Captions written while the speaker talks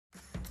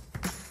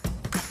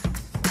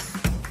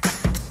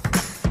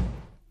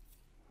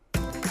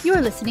You're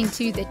listening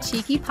to the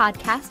Cheeky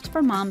Podcast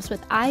for moms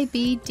with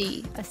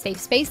IBD, a safe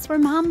space where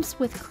moms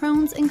with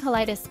Crohn's and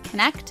colitis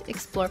connect,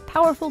 explore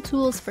powerful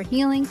tools for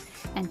healing,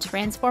 and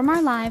transform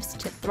our lives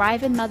to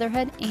thrive in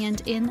motherhood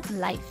and in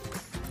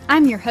life.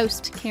 I'm your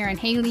host, Karen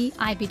Haley,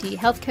 IBD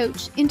health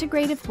coach,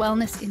 integrative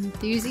wellness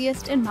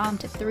enthusiast, and mom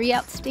to 3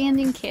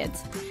 outstanding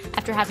kids.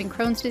 After having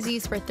Crohn's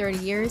disease for 30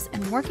 years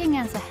and working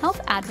as a health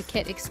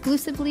advocate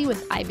exclusively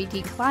with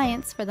IBD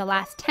clients for the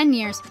last 10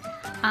 years,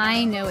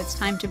 I know it's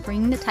time to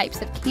bring the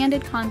types of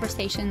candid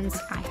conversations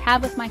I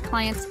have with my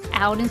clients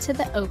out into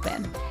the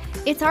open.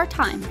 It's our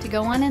time to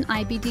go on an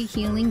IBD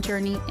healing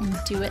journey and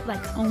do it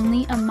like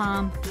only a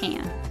mom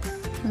can.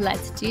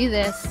 Let's do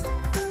this.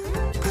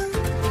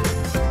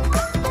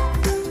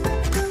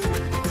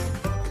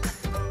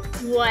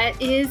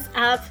 What is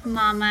up,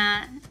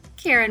 Mama?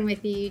 Karen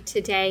with you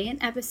today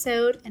in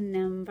episode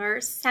number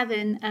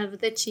 7 of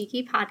the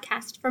Cheeky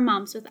Podcast for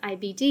moms with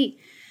IBD.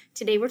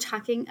 Today we're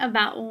talking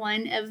about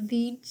one of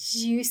the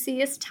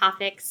juiciest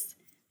topics,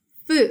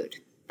 food.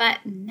 But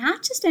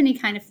not just any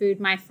kind of food,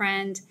 my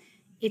friend.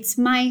 It's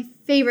my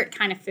favorite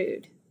kind of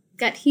food,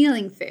 gut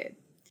healing food.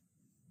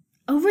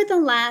 Over the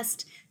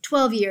last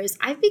 12 years,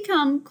 I've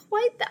become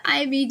quite the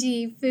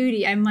IBD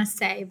foodie, I must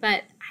say,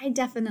 but I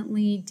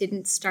definitely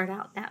didn't start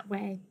out that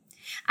way.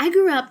 I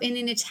grew up in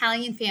an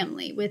Italian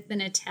family with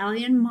an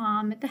Italian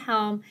mom at the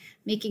helm,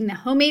 making the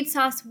homemade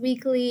sauce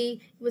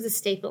weekly. It was a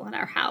staple in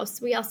our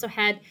house. We also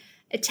had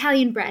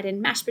Italian bread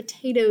and mashed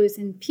potatoes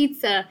and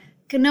pizza,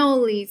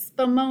 cannoli,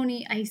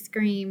 spumoni ice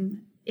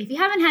cream. If you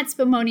haven't had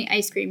spumoni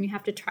ice cream, you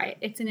have to try it.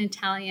 It's an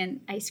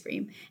Italian ice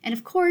cream. And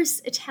of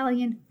course,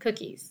 Italian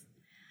cookies.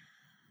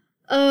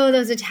 Oh,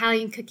 those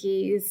Italian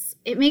cookies.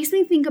 It makes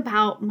me think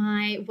about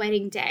my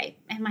wedding day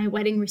and my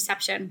wedding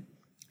reception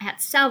at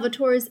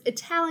Salvatore's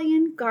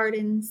Italian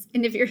Gardens.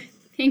 And if you're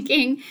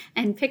thinking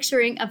and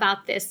picturing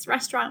about this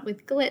restaurant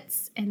with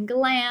glitz and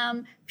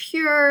glam,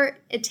 pure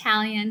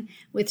Italian,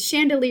 with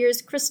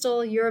chandeliers,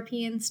 crystal,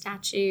 European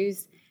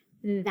statues,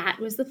 that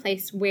was the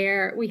place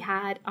where we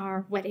had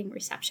our wedding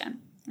reception.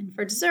 And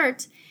for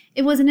dessert,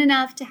 it wasn't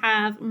enough to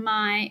have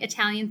my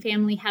Italian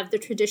family have the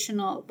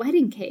traditional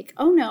wedding cake.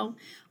 Oh no,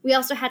 we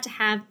also had to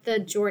have the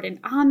Jordan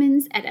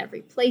almonds at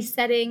every place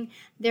setting.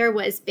 There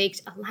was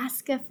baked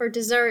Alaska for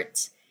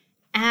dessert.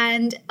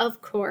 And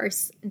of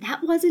course,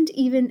 that wasn't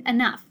even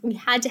enough. We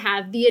had to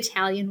have the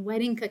Italian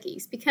wedding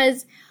cookies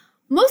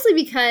mostly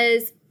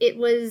because it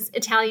was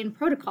Italian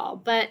protocol,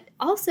 but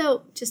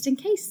also just in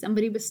case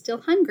somebody was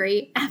still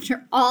hungry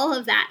after all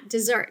of that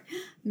dessert.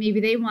 Maybe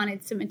they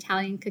wanted some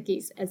Italian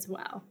cookies as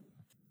well.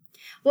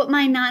 What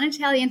my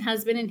non-Italian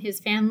husband and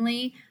his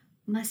family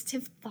must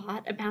have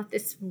thought about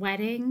this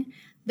wedding,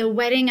 the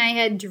wedding I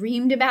had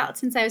dreamed about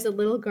since I was a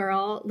little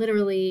girl.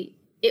 Literally,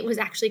 it was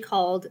actually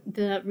called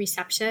the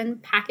reception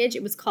package.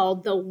 It was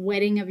called the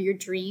wedding of your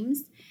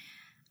dreams.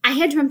 I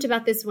had dreamt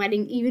about this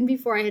wedding even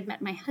before I had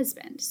met my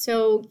husband.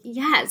 So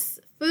yes,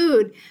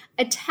 food,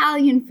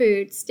 Italian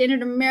food,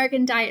 standard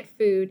American diet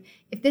food.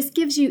 If this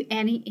gives you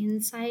any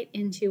insight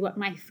into what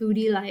my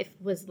foodie life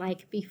was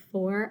like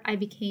before I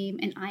became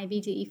an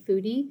IBD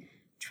foodie,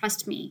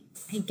 trust me,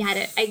 I get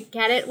it. I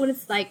get it what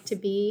it's like to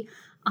be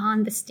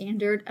on the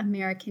standard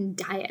American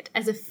diet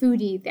as a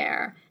foodie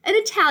there. An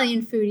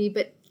Italian foodie,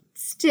 but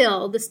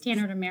still the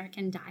standard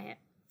American diet.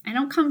 I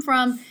don't come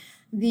from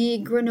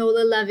the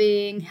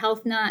granola-loving,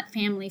 health nut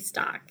family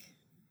stock.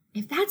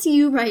 If that's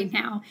you right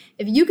now,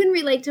 if you can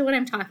relate to what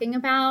I'm talking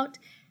about,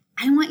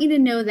 I want you to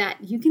know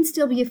that you can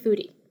still be a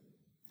foodie.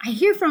 I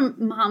hear from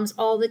moms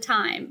all the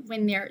time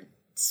when they're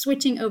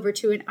switching over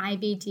to an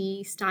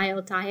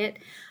IBD-style diet.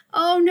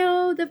 Oh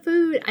no, the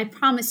food. I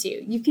promise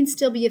you, you can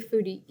still be a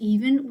foodie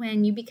even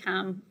when you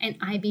become an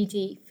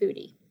IBD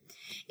foodie.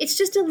 It's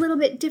just a little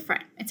bit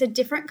different. It's a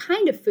different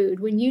kind of food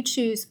when you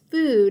choose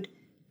food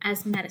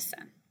as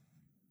medicine.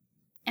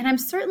 And I'm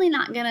certainly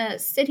not going to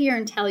sit here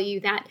and tell you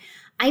that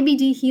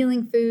IBD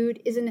healing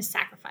food isn't a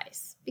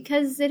sacrifice,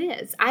 because it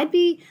is. I'd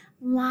be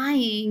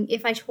lying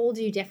if I told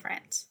you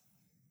different.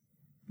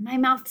 My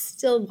mouth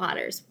still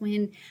waters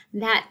when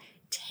that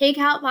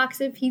takeout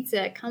box of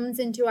pizza comes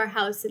into our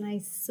house and I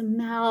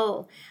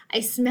smell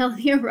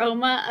the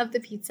aroma of the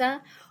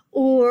pizza.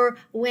 Or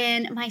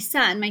when my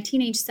son, my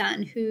teenage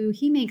son, who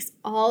he makes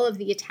all of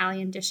the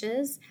Italian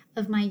dishes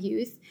of my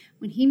youth,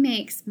 when he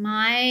makes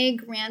my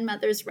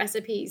grandmother's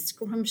recipe,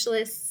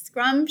 scrumptious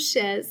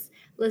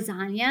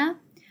lasagna,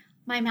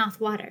 my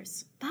mouth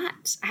waters.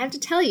 But I have to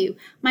tell you,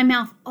 my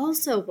mouth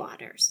also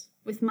waters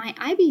with my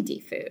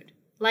IBD food,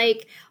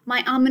 like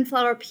my almond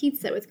flour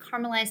pizza with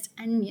caramelized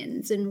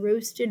onions and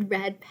roasted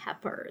red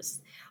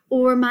peppers,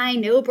 or my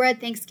no bread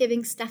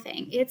Thanksgiving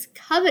stuffing. It's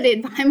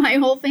coveted by my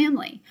whole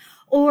family.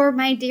 Or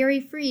my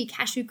dairy-free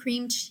cashew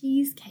cream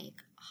cheesecake.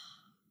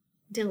 Oh,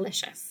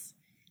 delicious.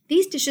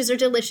 These dishes are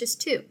delicious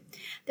too.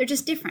 They're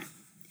just different.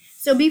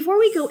 So before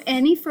we go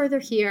any further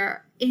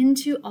here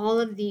into all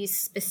of these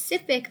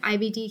specific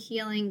IBD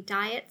healing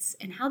diets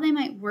and how they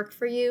might work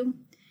for you,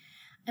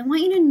 I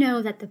want you to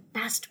know that the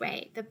best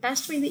way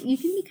that you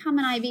can become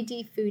an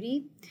IBD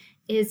foodie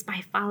is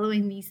by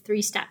following these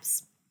 3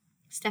 steps.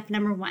 Step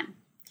number 1,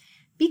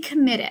 be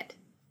committed.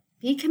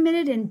 Be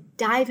committed and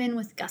dive in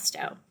with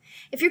gusto.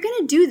 If you're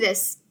going to do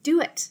this, do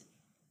it.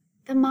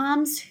 The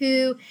moms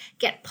who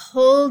get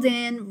pulled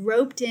in,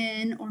 roped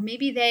in, or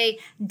maybe they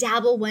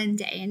dabble one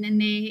day and then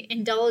they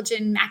indulge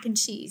in mac and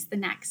cheese the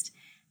next,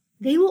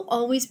 they will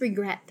always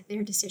regret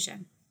their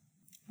decision.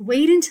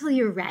 Wait until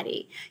you're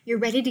ready. You're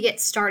ready to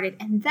get started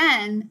and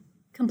then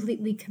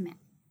completely commit.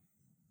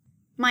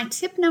 My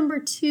tip number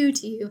 2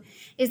 to you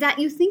is that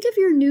you think of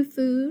your new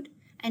food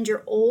and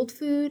your old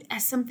food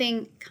as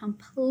something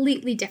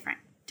completely different.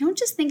 Don't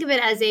just think of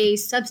it as a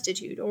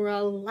substitute or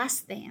a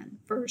less than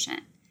version.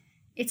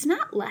 It's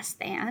not less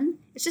than,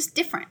 it's just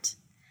different.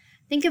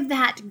 Think of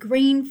that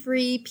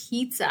grain-free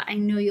pizza I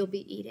know you'll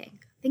be eating.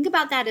 Think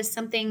about that as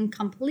something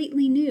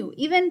completely new,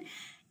 even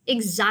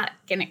exotic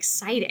and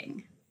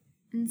exciting,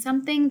 and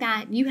something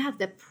that you have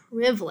the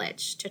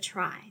privilege to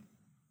try.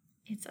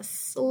 It's a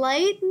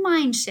slight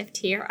mind shift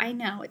here. I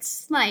know it's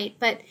slight,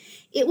 but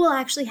it will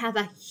actually have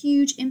a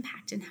huge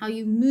impact in how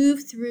you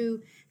move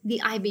through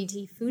the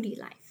IBD foodie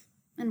life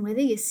and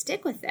whether you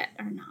stick with it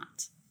or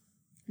not.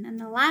 And then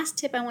the last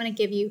tip I want to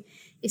give you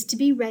is to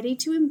be ready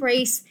to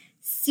embrace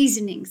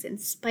seasonings and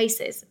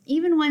spices,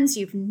 even ones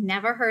you've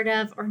never heard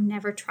of or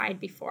never tried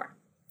before.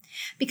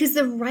 Because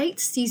the right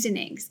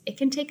seasonings, it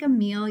can take a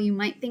meal you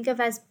might think of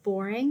as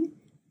boring,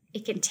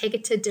 it can take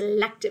it to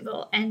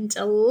delectable and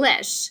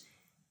delish,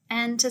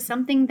 and to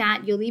something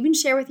that you'll even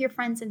share with your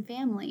friends and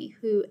family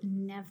who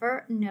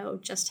never know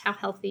just how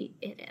healthy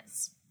it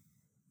is.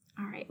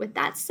 All right, with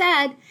that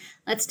said,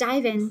 let's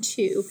dive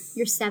into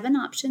your 7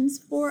 options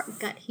for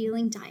gut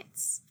healing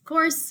diets. Of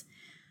course,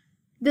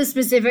 the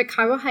specific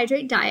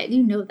carbohydrate diet,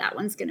 you know that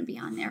one's going to be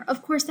on there.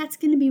 Of course, that's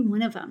going to be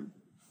one of them.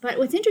 But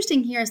what's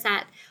interesting here is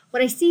that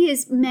what I see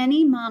is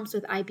many moms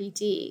with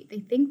IBD, they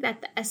think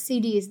that the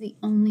SCD is the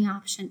only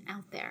option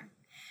out there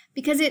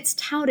because it's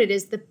touted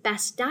as the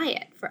best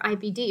diet for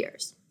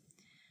IBDers.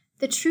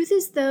 The truth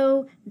is,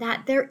 though,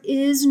 that there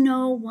is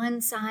no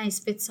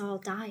one-size-fits-all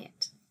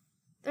diet.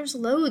 There's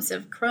loads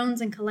of Crohn's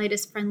and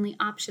colitis-friendly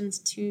options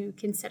to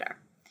consider.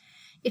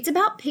 It's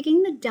about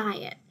picking the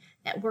diet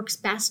that works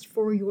best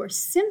for your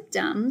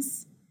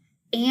symptoms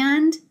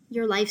and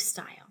your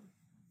lifestyle.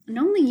 And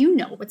only you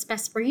know what's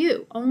best for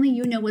you. Only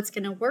you know what's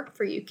going to work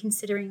for you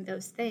considering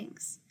those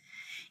things.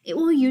 It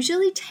will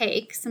usually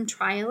take some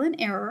trial and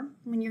error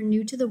when you're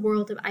new to the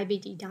world of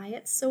IBD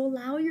diets, so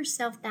allow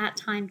yourself that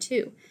time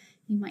too.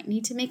 You might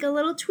need to make a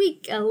little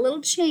tweak, a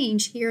little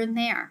change here and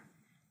there,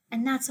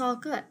 and that's all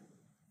good.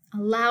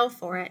 Allow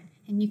for it,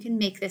 and you can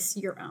make this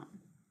your own.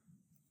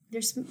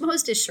 There's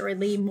most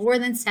assuredly more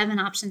than 7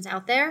 options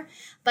out there,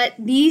 but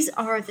these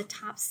are the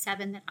top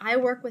 7 that I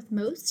work with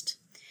most.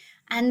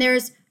 And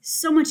there's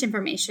so much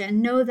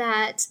information. Know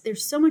that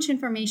there's so much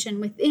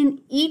information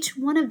within each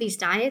one of these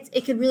diets.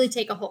 It could really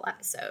take a whole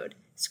episode.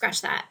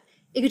 Scratch that.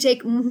 It could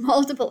take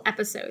multiple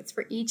episodes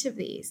for each of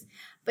these.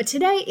 But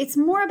today it's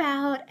more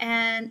about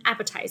an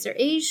appetizer,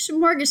 a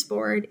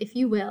smorgasbord, if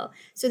you will,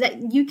 so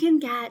that you can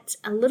get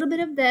a little bit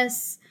of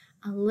this,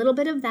 a little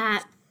bit of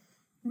that,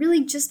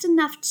 really just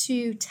enough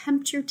to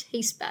tempt your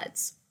taste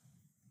buds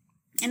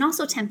and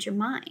also tempt your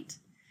mind.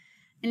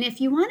 And if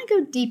you want to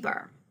go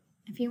deeper,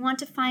 if you want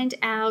to find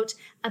out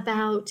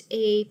about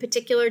a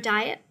particular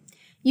diet,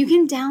 you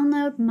can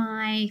download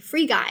my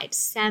free guide,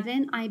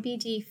 7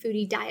 IBD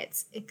Foodie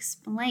Diets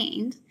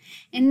Explained,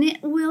 and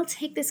it will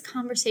take this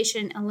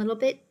conversation a little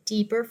bit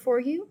deeper for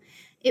you.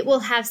 It will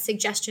have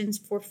suggestions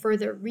for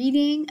further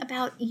reading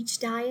about each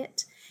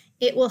diet.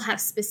 It will have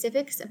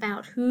specifics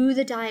about who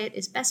the diet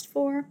is best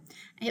for.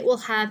 It will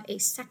have a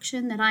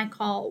section that I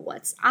call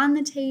what's on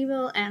the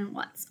table and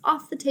what's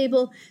off the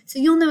table, so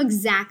you'll know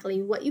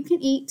exactly what you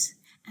can eat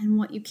and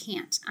what you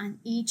can't on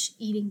each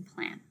eating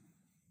plan.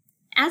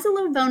 As a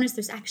little bonus,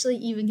 there's actually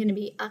even going to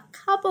be a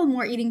couple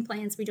more eating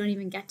plans we don't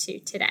even get to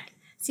today.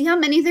 See how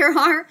many there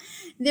are?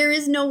 There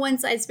is no one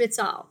size fits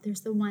all.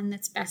 There's the one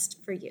that's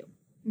best for you.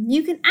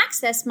 You can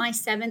access my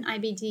 7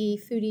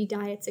 IBD Foodie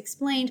Diets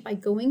Explained by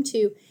going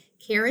to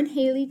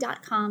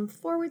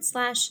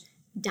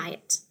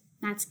KarenHaley.com/diet.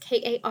 That's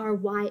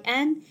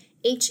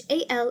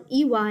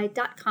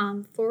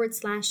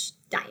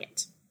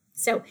KarenHaley.com/diet.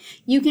 So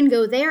you can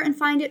go there and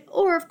find it,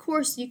 or of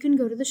course you can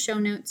go to the show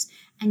notes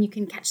and you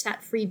can catch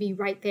that freebie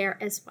right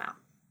there as well.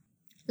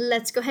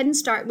 Let's go ahead and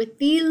start with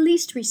the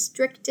least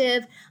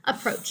restrictive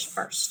approach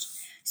first.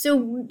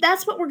 So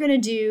that's what we're going to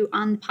do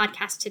on the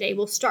podcast today.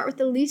 We'll start with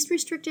the least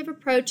restrictive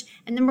approach,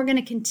 and then we're going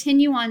to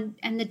continue on,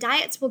 and the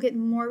diets will get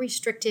more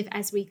restrictive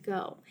as we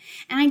go.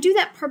 And I do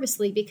that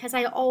purposely because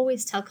I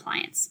always tell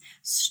clients,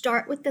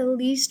 start with the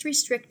least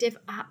restrictive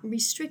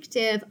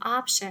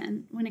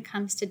option when it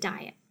comes to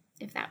diet.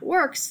 If that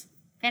works,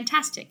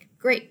 fantastic,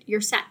 great, you're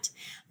set.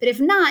 But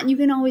if not, you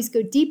can always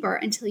go deeper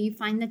until you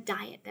find the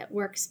diet that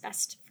works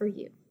best for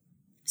you.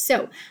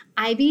 So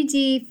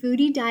IBD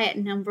Foodie diet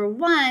number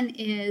 1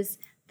 is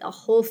the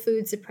whole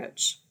foods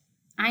approach.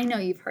 I know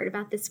you've heard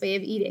about this way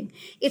of eating.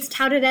 It's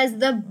touted as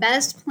the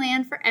best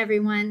plan for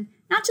everyone,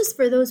 not just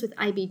for those with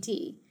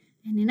IBD.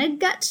 And in a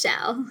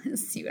nutshell,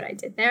 see what I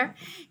did there?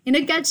 In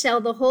a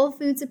nutshell, the whole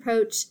foods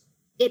approach,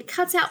 it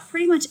cuts out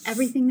pretty much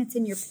everything that's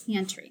in your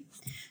pantry.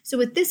 So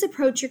with this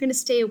approach, you're going to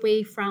stay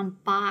away from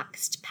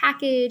boxed,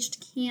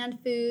 packaged, canned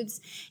foods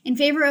in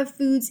favor of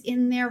foods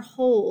in their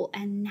whole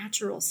and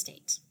natural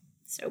state.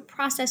 So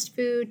processed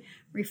food,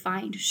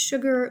 refined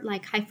sugar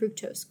like high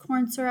fructose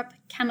corn syrup,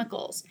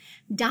 chemicals,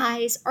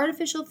 dyes,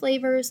 artificial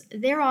flavors,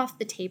 they're off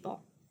the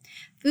table.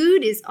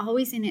 Food is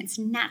always in its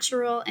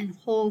natural and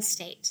whole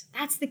state.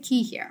 That's the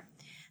key here.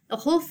 The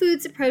whole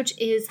foods approach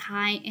is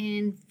high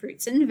in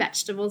fruits and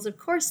vegetables, of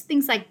course,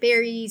 things like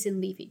berries and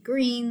leafy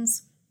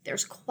greens.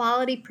 There's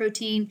quality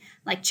protein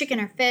like chicken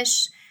or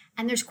fish,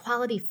 and there's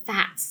quality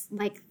fats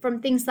like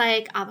from things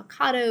like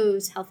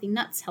avocados, healthy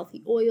nuts,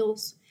 healthy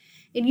oils.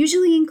 It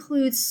usually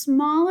includes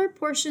smaller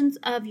portions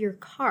of your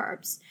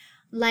carbs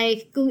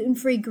like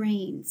gluten-free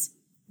grains,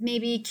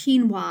 maybe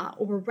quinoa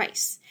or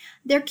rice.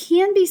 There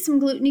can be some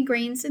gluten-y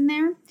grains in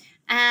there,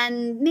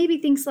 and maybe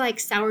things like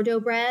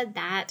sourdough bread,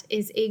 that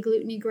is a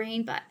gluten-y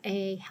grain, but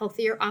a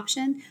healthier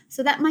option.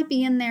 So that might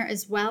be in there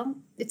as well.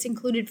 It's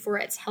included for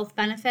its health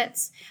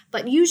benefits,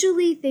 but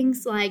usually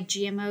things like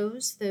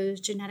GMOs, those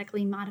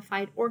genetically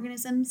modified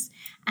organisms,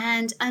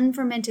 and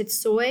unfermented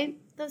soy,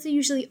 those are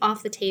usually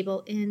off the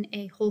table in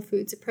a whole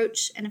foods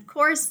approach. And of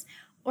course,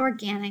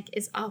 organic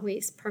is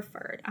always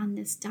preferred on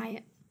this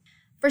diet.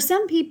 For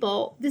some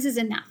people, this is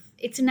enough.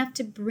 It's enough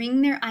to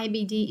bring their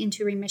IBD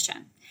into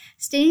remission.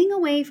 Staying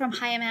away from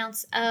high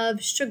amounts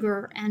of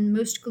sugar and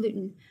most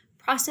gluten,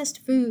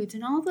 processed foods,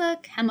 and all the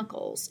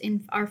chemicals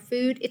in our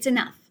food, it's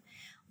enough.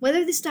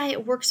 Whether this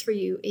diet works for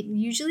you, it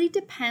usually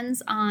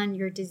depends on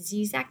your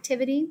disease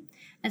activity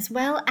as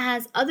well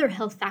as other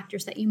health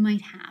factors that you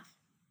might have.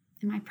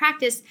 In my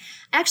practice,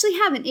 I actually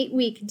have an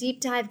 8-week deep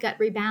dive gut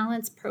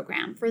rebalance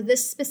program for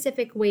this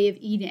specific way of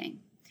eating.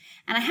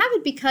 And I have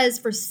it because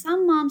for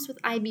some moms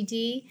with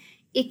IBD,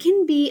 it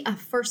can be a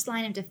first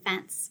line of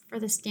defense for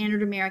the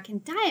standard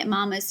American diet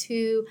mamas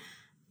who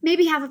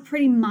maybe have a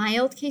pretty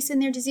mild case in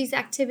their disease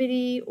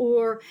activity,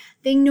 or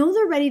they know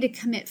they're ready to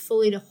commit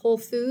fully to whole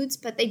foods,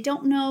 but they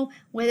don't know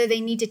whether they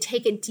need to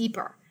take it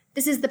deeper.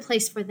 This is the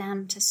place for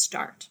them to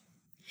start.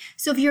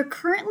 So if you're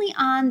currently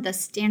on the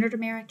standard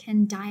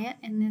American diet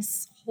and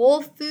this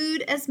whole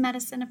food as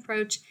medicine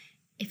approach,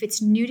 if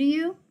it's new to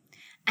you,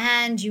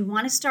 and you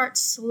want to start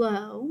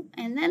slow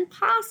and then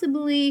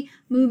possibly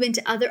move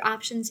into other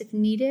options if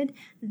needed,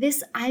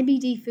 this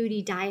IBD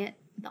Foodie diet,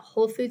 the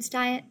whole foods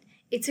diet,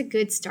 it's a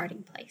good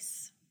starting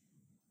place.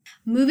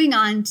 Moving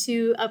on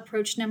to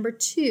approach number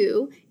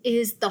 2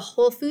 is the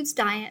whole foods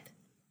diet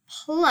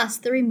plus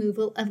the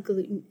removal of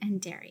gluten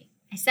and dairy.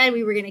 I said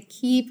we were going to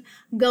keep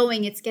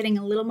going. It's getting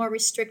a little more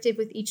restrictive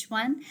with each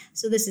one.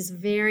 So this is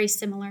very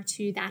similar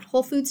to that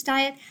whole foods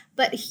diet.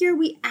 But here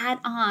we add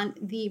on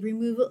the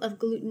removal of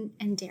gluten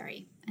and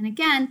dairy. And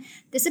again,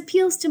 this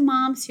appeals to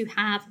moms who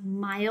have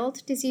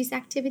mild disease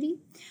activity,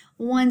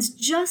 ones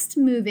just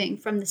moving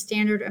from the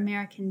standard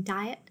American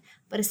diet,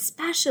 but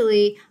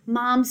especially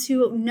moms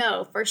who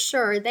know for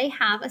sure they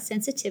have a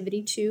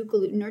sensitivity to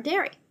gluten or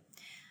dairy.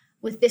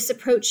 With this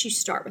approach, you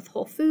start with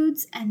whole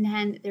foods, and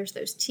then there's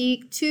those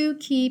 2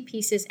 key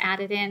pieces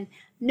added in,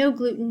 no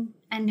gluten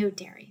and no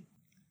dairy.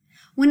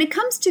 When it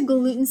comes to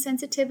gluten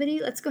sensitivity,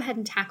 let's go ahead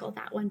and tackle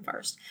that one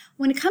first.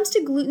 When it comes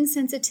to gluten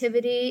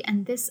sensitivity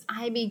and this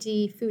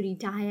IBD Foodie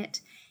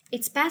diet,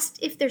 it's best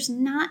if there's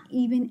not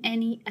even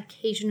any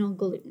occasional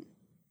gluten.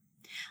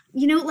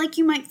 You know, like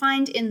you might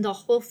find in the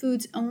whole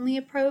foods only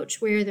approach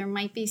where there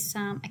might be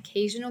some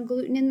occasional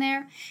gluten in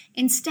there.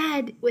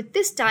 Instead, with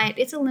this diet,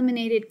 it's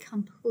eliminated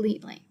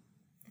completely.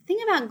 The thing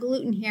about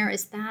gluten here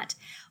is that,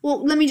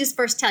 well, let me just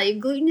first tell you,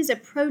 gluten is a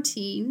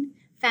protein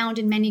found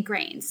in many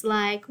grains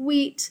like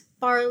wheat,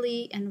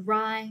 barley, and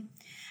rye.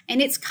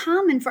 And it's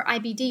common for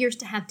IBDers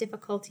to have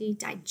difficulty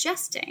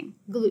digesting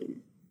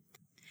gluten.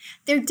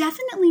 There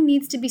definitely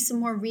needs to be some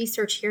more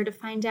research here to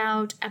find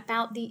out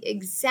about the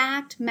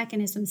exact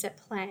mechanisms at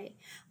play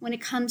when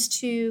it comes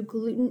to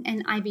gluten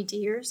and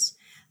IBDers.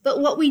 But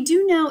what we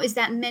do know is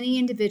that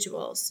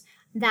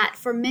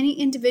for many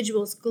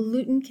individuals,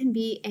 gluten can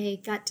be a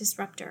gut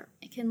disruptor.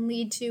 It can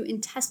lead to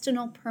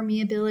intestinal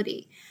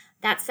permeability.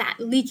 That's that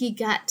leaky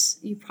gut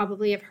you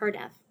probably have heard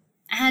of.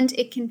 And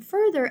it can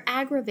further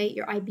aggravate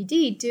your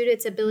IBD due to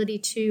its ability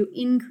to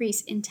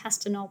increase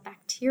intestinal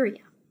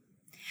bacteria.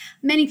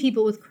 Many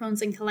people with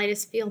Crohn's and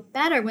colitis feel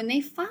better when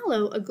they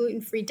follow a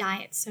gluten-free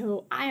diet,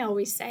 so I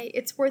always say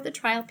it's worth a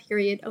trial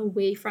period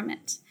away from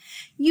it.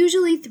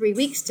 Usually 3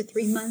 weeks to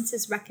 3 months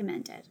is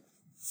recommended.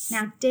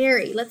 Now,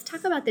 dairy. Let's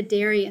talk about the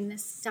dairy in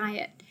this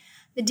diet.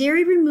 The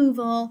dairy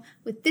removal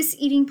with this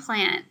eating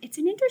plan, it's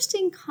an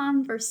interesting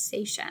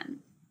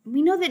conversation.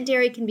 We know that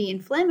dairy can be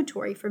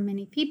inflammatory for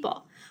many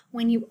people.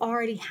 When you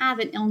already have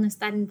an illness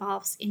that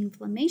involves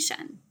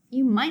inflammation,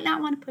 you might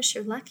not want to push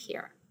your luck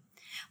here.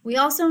 We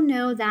also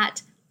know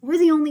that we're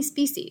the only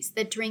species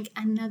that drink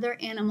another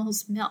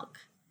animal's milk.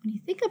 When you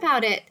think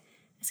about it,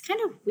 it's kind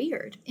of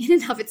weird in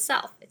and of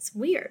itself. It's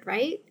weird,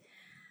 right?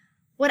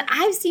 What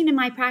I've seen in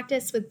my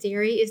practice with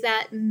dairy is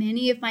that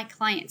many of my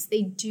clients,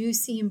 they do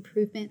see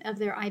improvement of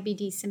their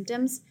IBD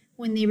symptoms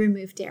when they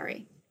remove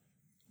dairy.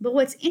 But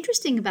what's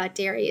interesting about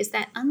dairy is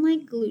that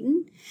unlike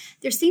gluten,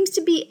 there seems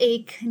to be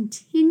a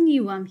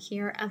continuum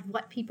here of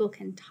what people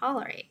can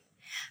tolerate.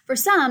 For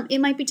some, it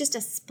might be just a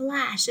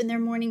splash in their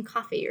morning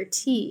coffee or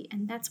tea,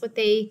 and that's what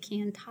they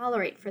can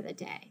tolerate for the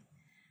day.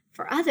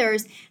 For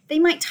others, they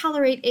might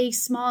tolerate a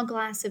small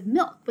glass of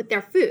milk with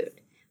their food,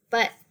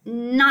 but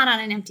not on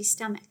an empty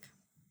stomach.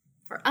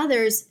 For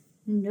others,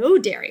 no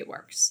dairy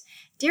works.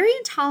 Dairy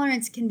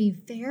intolerance can be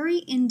very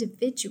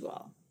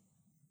individual.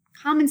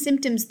 Common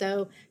symptoms,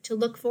 though, to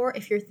look for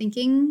if you're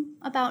thinking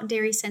about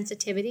dairy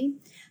sensitivity.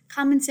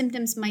 Common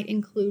symptoms might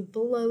include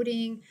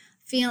bloating,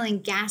 feeling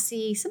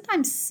gassy,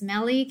 sometimes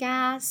smelly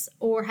gas,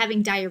 or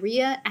having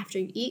diarrhea after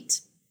you eat.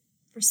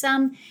 For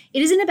some,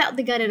 it isn't about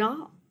the gut at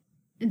all.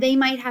 They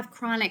might have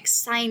chronic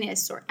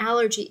sinus or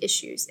allergy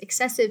issues,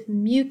 excessive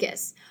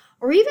mucus,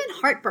 or even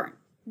heartburn.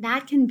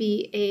 That can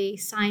be a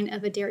sign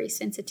of a dairy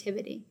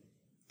sensitivity.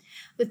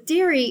 With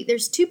dairy,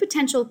 there's two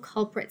potential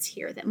culprits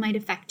here that might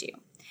affect you.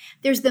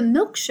 There's the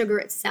milk sugar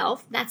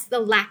itself. That's the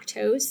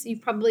lactose.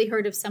 You've probably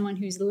heard of someone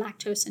who's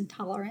lactose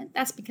intolerant.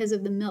 That's because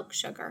of the milk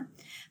sugar.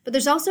 But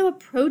there's also a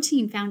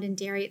protein found in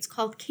dairy. It's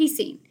called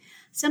casein.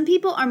 Some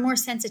people are more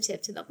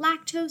sensitive to the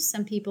lactose.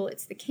 Some people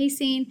it's the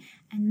casein.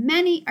 And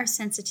many are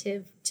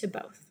sensitive to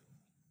both.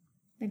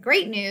 The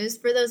great news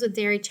for those with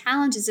dairy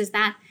challenges is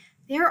that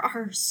there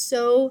are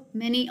so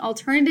many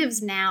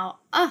alternatives now.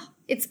 Oh,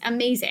 it's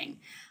amazing.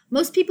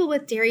 Most people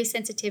with dairy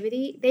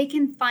sensitivity, they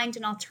can find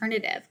an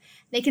alternative.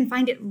 They can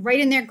find it right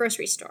in their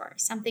grocery store,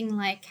 something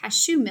like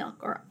cashew milk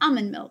or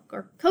almond milk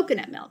or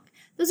coconut milk.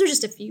 Those are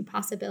just a few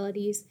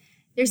possibilities.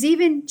 There's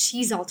even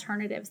cheese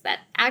alternatives that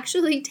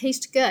actually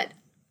taste good.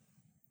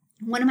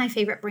 One of my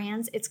favorite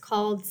brands, it's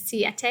called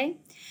Siete,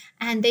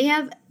 and they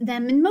have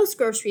them in most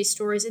grocery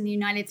stores in the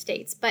United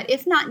States, but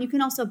if not, you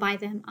can also buy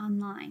them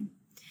online.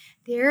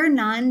 Their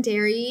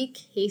non-dairy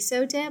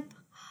queso dip,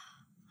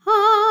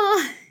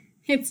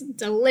 it's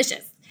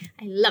delicious.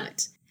 I love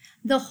it.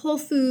 The whole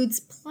foods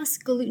plus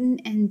gluten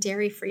and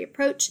dairy-free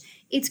approach,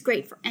 it's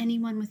great for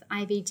anyone with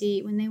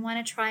IBD when they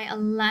want to try a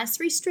less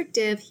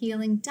restrictive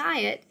healing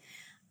diet,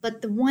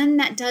 but the one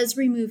that does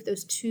remove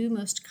those two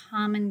most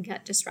common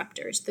gut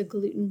disruptors, the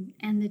gluten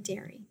and the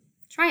dairy.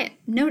 Try it.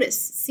 Notice.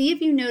 See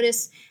if you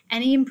notice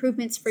any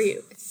improvements for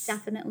you. It's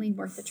definitely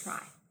worth a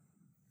try.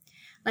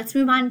 Let's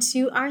move on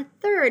to our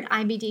third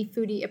IBD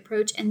foodie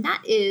approach, and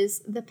that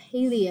is the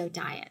paleo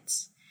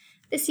diet.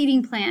 This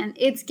eating plan,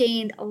 it's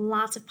gained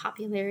lots of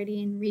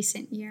popularity in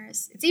recent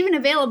years. It's even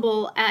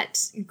available at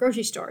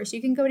grocery stores.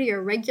 You can go to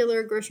your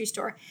regular grocery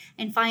store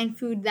and find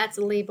food that's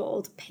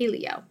labeled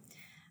paleo.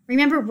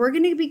 Remember, we're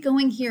going to be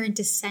going here in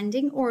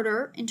descending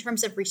order in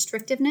terms of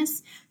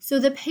restrictiveness. So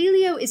the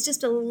paleo is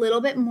just a little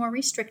bit more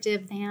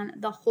restrictive than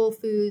the whole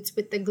foods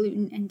with the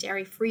gluten and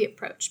dairy-free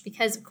approach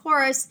because, of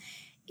course,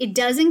 it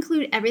does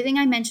include everything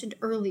I mentioned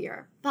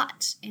earlier,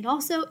 but it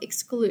also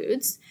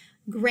excludes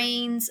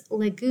grains,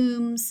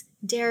 legumes,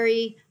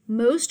 dairy,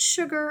 most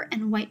sugar,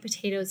 and white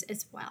potatoes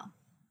as well.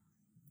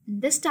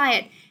 This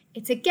diet,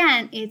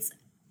 it's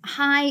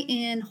high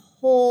in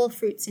whole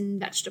fruits and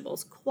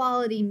vegetables,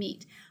 quality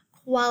meat,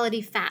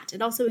 quality fat.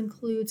 It also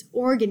includes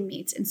organ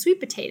meats and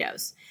sweet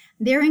potatoes.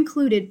 They're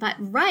included, but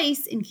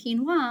rice and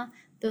quinoa,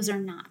 those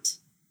are not.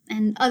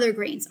 And other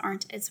grains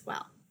aren't as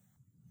well.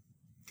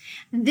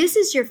 This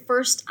is your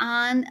first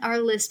on our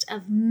list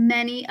of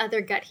many other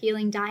gut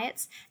healing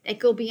diets that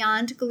go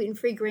beyond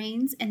gluten-free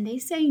grains, and they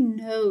say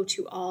no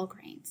to all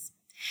grains.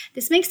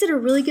 This makes it a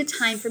really good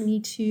time for me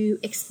to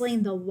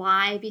explain the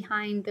why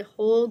behind the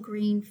whole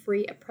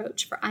grain-free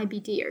approach for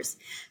IBDers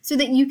so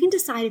that you can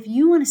decide if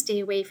you want to stay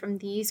away from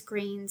these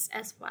grains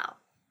as well.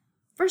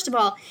 First of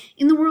all,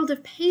 in the world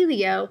of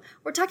paleo,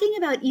 we're talking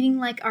about eating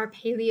like our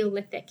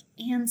Paleolithic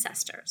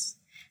ancestors.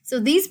 So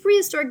these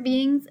prehistoric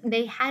beings,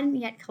 they hadn't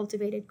yet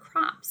cultivated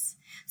crops.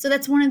 So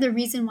that's one of the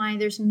reasons why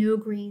there's no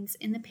grains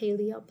in the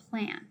paleo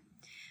plan.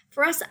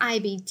 For us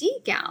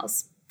IBD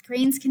gals,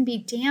 grains can be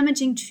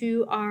damaging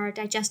to our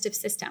digestive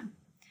system.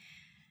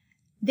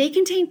 They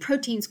contain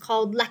proteins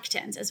called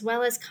lectins, as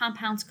well as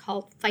compounds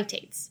called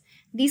phytates.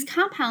 These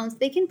compounds,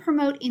 they can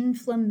promote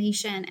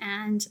inflammation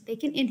and they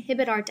can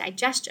inhibit our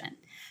digestion.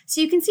 So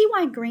you can see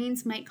why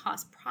grains might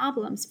cause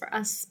problems for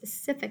us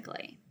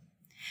specifically.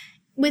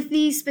 With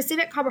the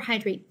specific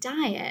carbohydrate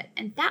diet,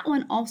 and that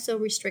one also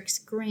restricts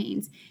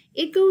grains,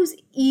 it goes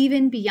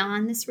even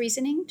beyond this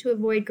reasoning to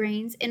avoid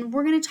grains, and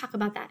we're going to talk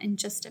about that in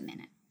just a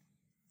minute.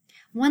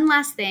 One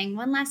last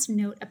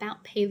note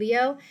about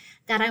paleo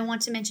that I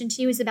want to mention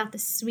to you is about the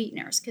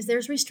sweeteners, because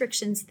there's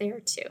restrictions there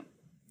too.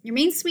 Your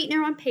main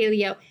sweetener on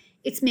paleo,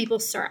 it's maple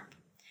syrup.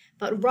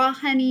 But raw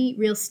honey,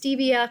 real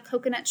stevia,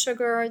 coconut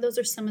sugar, those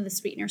are some of the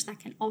sweeteners that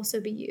can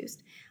also be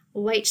used.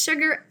 White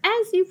sugar,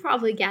 as you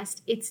probably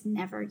guessed, it's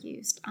never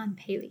used on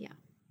paleo.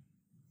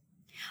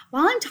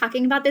 While I'm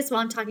talking about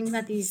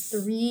these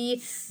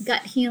 3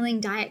 gut healing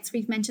diets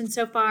we've mentioned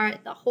so far,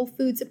 the whole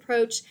foods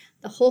approach,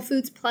 the whole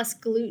foods plus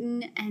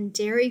gluten and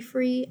dairy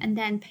free, and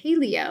then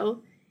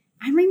paleo,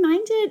 I'm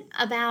reminded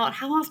about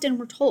how often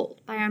we're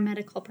told by our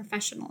medical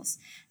professionals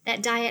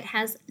that diet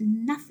has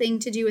nothing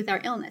to do with our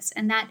illness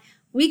and that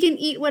we can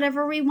eat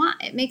whatever we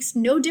want. It makes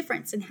no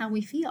difference in how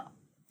we feel.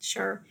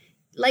 Sure,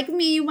 like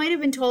me, you might have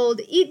been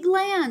told, eat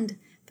bland,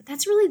 but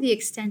that's really the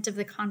extent of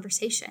the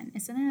conversation,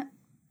 isn't it?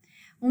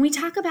 When we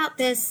talk about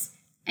this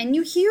and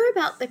you hear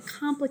about the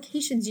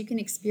complications you can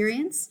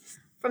experience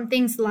from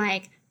things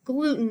like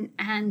gluten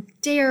and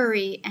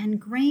dairy and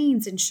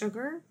grains and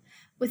sugar,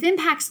 with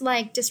impacts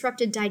like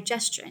disrupted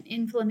digestion,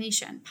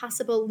 inflammation,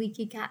 possible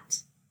leaky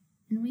gut.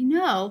 And we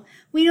know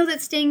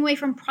that staying away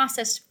from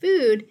processed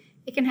food,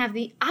 it can have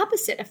the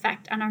opposite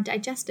effect on our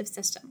digestive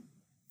system.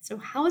 So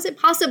how is it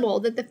possible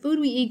that the food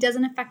we eat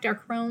doesn't affect our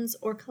Crohn's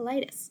or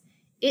colitis?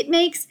 It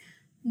makes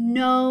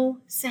no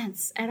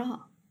sense at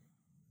all.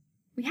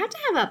 We have to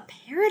have a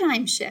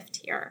paradigm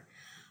shift here.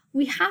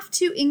 We have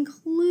to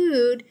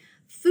include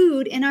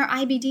food in our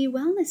IBD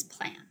wellness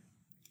plan.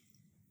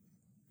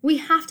 We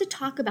have to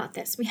talk about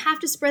this. We have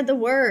to spread the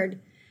word.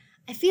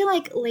 I feel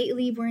like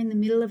lately we're in the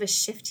middle of a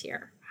shift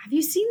here. Have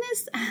you seen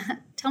this?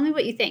 Tell me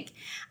what you think.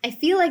 I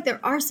feel like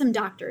there are some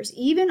doctors,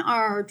 even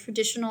our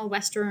traditional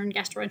Western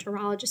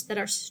gastroenterologists, that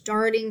are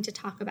starting to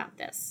talk about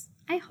this.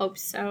 I hope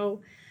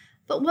so.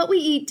 But what we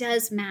eat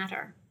does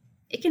matter.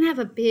 It can have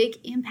a big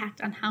impact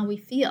on how we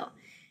feel.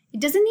 It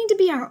doesn't need to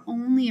be our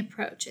only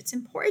approach. It's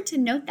important to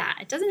note that.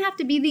 It doesn't have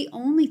to be the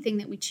only thing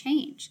that we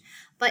change,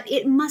 but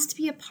it must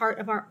be a part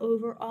of our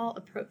overall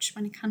approach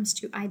when it comes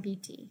to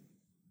IBD.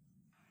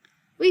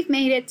 We've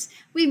made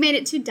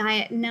it to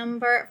diet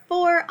number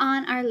 4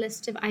 on our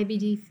list of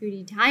IBD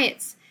foodie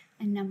diets.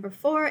 And number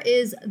 4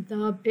 is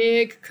the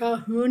big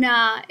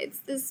kahuna. It's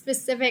the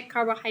specific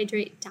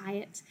carbohydrate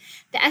diet.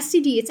 The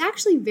SCD, it's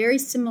actually very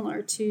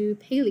similar to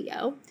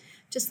paleo.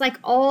 Just like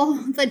all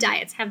the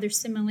diets have their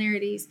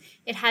similarities,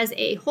 it has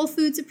a whole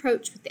foods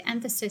approach with the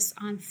emphasis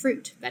on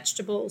fruit,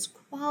 vegetables,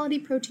 quality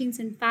proteins,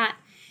 and fat.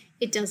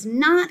 It does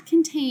not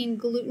contain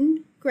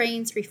gluten,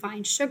 grains,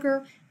 refined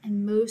sugar,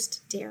 and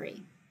most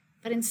dairy.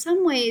 But in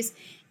some ways,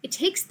 it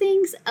takes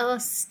things a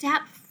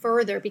step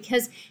further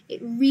because it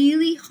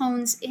really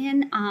hones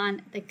in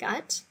on the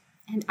gut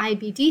and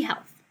IBD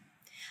health.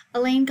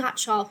 Elaine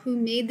Gottschall, who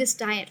made this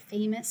diet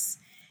famous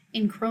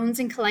in Crohn's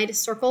and colitis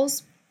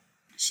circles,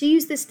 she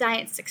used this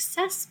diet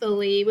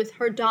successfully with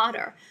her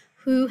daughter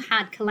who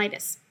had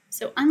colitis.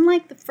 So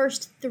unlike the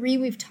first 3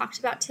 we've talked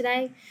about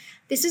today,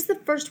 this is the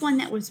first one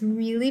that was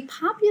really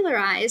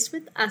popularized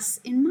with us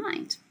in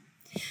mind.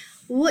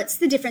 What's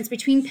the difference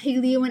between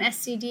paleo and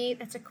SCD?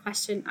 That's a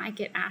question I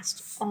get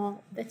asked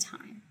all the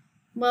time.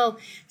 Well,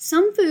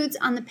 some foods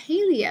on the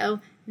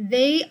paleo,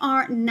 they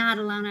are not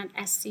allowed on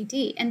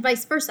SCD, and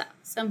vice versa.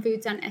 Some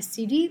foods on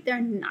SCD, they're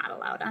not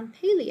allowed on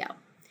paleo.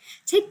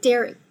 Take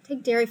dairy.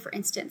 Take dairy, for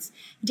instance.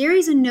 Dairy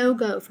is a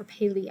no-go for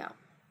paleo,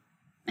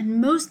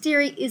 and most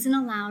dairy isn't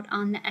allowed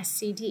on the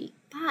SCD.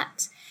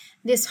 But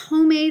this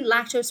homemade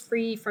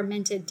lactose-free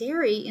fermented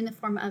dairy in the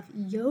form of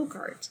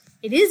yogurt,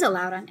 it is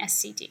allowed on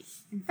SCD.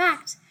 In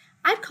fact,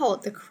 I'd call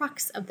it the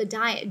crux of the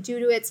diet due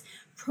to its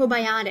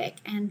probiotic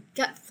and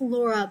gut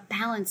flora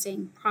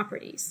balancing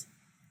properties.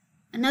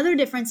 Another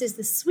difference is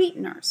the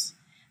sweeteners.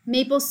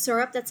 Maple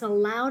syrup that's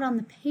allowed on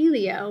the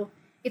paleo,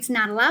 it's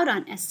not allowed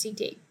on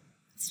SCD.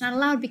 It's not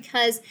allowed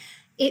because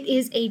it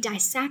is a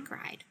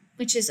disaccharide,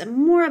 which is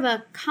more of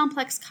a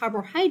complex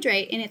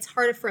carbohydrate, and it's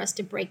harder for us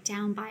to break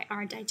down by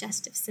our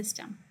digestive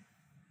system.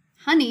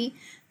 Honey,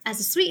 as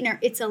a sweetener,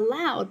 it's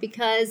allowed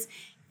because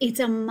it's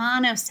a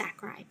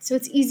monosaccharide, so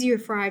it's easier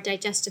for our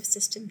digestive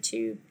system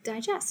to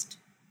digest.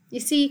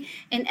 You see,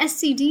 in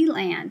SCD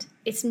land,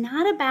 it's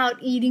not about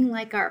eating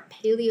like our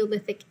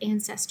Paleolithic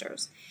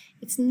ancestors.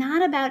 It's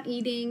not about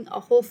eating a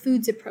whole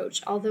foods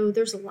approach, although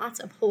there's lots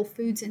of whole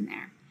foods in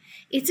there.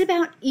 It's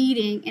about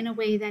eating in a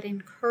way that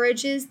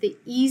encourages the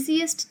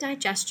easiest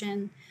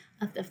digestion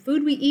of the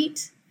food we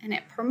eat, and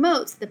it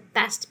promotes the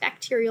best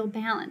bacterial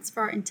balance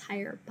for our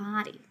entire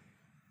body.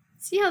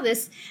 See how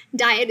this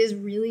diet is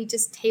really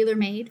just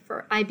tailor-made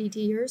for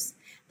IBDers?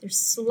 There's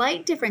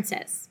slight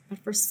differences, but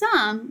for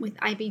some with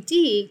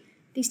IBD,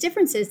 these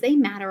differences, they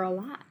matter a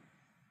lot.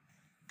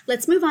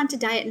 Let's move on to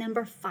diet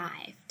number 5.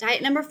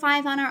 Diet number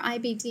 5 on our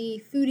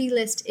IBD foodie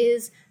list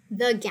is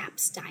the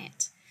GAPS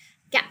diet.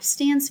 GAPS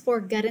stands for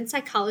Gut and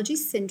Psychology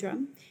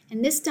Syndrome,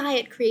 and this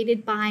diet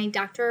created by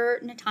Dr.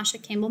 Natasha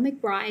Campbell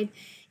McBride,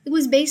 it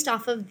was based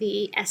off of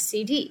the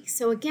SCD.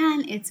 So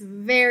again, it's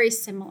very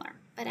similar,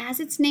 but as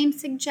its name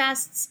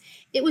suggests,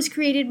 it was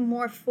created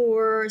more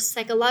for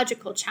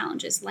psychological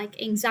challenges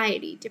like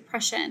anxiety,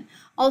 depression,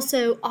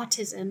 also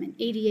autism and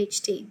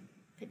ADHD.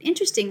 But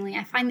interestingly,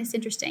 I find this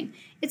interesting,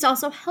 it's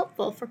also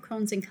helpful for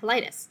Crohn's and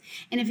colitis.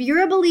 And if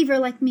you're a believer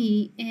like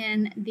me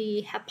in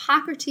the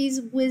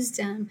Hippocrates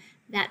wisdom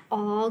that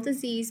all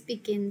disease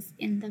begins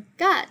in the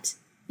gut,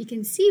 you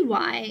can see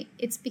why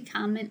it's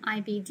become an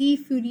IBD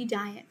foodie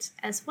diet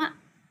as well.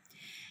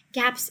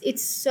 GAPS,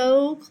 it's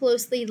so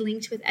closely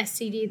linked with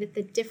SCD that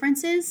the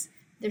differences,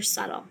 they're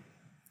subtle.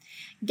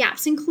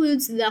 GAPS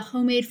includes the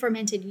homemade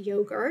fermented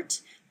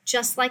yogurt,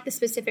 just like the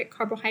specific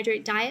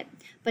carbohydrate diet.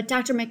 But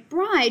Dr.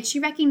 McBride, she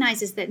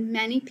recognizes that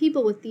many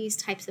people with these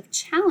types of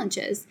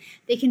challenges,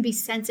 they can be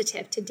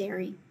sensitive to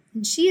dairy.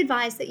 And she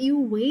advised that you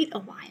wait a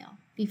while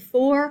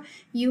before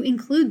you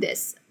include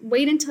this.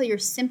 Wait until your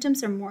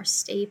symptoms are more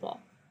stable.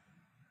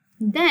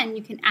 Then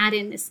you can add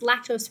in this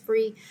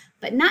lactose-free,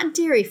 but not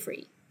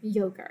dairy-free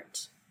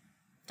yogurt.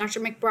 Dr.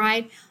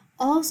 McBride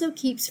also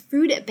keeps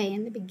fruit at bay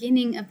in the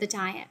beginning of the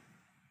diet.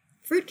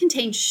 Fruit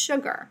contains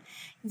sugar.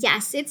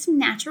 Yes, it's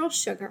natural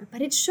sugar,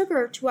 but it's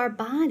sugar to our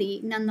body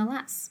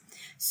nonetheless.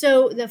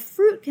 So the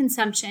fruit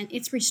consumption,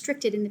 it's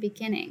restricted in the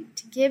beginning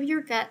to give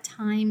your gut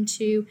time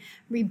to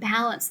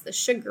rebalance the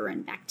sugar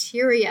and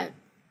bacteria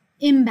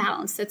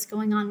imbalance that's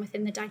going on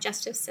within the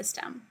digestive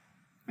system.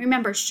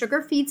 Remember,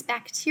 sugar feeds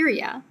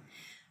bacteria,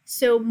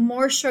 so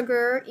more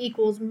sugar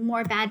equals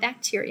more bad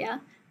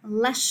bacteria.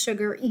 Less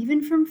sugar,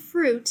 even from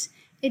fruit,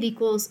 it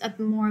equals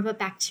more of a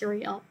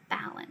bacterial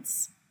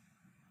balance.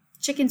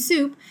 Chicken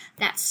soup,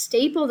 that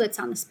staple that's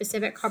on the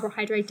specific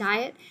carbohydrate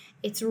diet,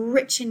 it's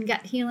rich in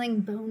gut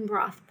healing bone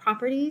broth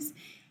properties.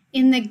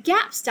 In the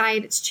GAPS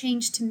diet, it's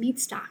changed to meat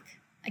stock.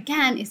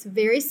 Again, it's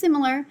very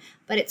similar,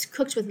 but it's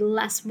cooked with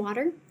less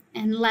water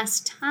and less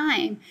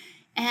time.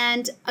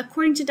 And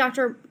according to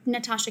Dr.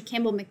 Natasha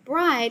Campbell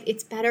McBride,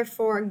 it's better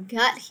for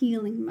gut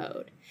healing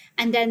mode.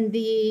 And then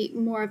the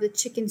more of the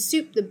chicken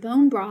soup, the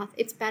bone broth,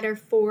 it's better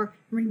for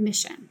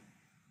remission.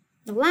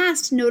 The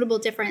last notable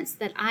difference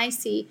that I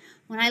see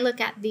when I look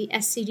at the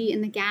SCD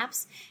and the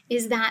GAPS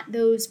is that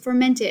those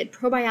fermented,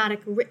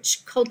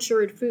 probiotic-rich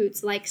cultured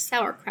foods like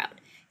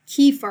sauerkraut,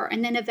 kefir,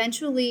 and then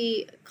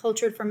eventually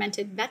cultured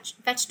fermented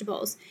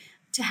vegetables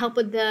to help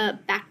with the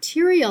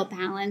bacterial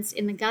balance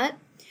in the gut,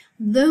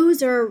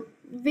 those are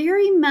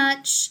very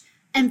much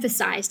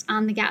emphasized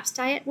on the GAPS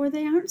diet where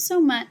they aren't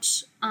so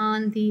much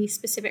on the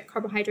specific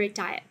carbohydrate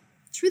diet.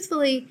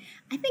 Truthfully,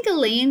 I think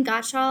Elaine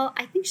Gottschall,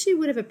 I think she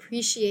would have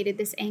appreciated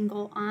this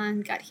angle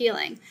on gut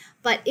healing,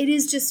 but it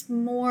is just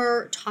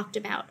more talked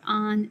about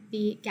on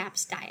the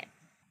GAPS diet.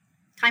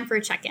 Time for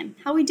a check-in.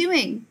 How are we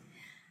doing?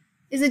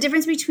 Is the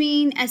difference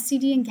between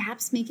SCD and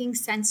GAPS making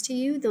sense to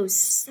you? Those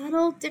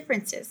subtle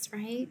differences,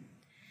 right?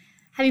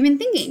 Have you been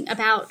thinking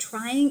about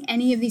trying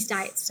any of these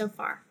diets so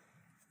far?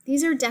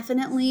 These are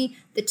definitely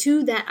the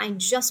two that I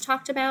just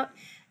talked about,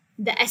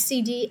 the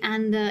SCD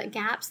and the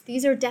GAPS.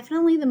 These are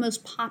definitely the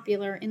most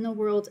popular in the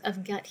world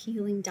of gut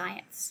healing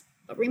diets.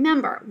 But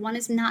remember, one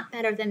is not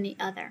better than the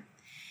other.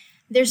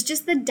 There's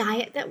just the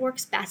diet that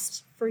works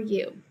best for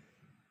you,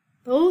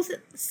 both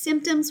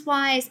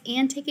symptoms-wise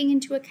and taking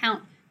into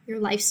account your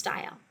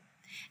lifestyle.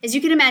 As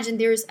you can imagine,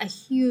 there's a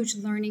huge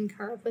learning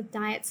curve with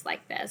diets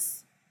like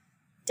this.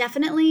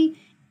 Definitely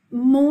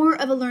more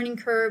of a learning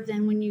curve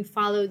than when you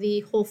follow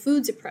the whole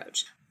foods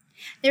approach.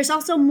 There's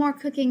also more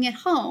cooking at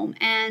home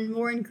and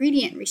more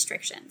ingredient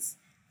restrictions.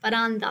 But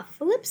on the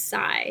flip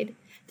side,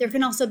 there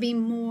can also be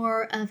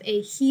more of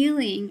a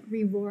healing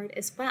reward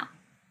as well.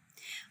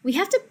 We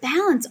have to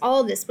balance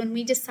all of this when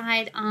we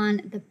decide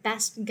on the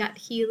best gut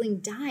healing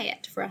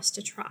diet for us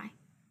to try.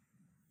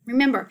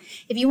 Remember,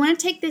 if you want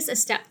to take this a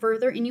step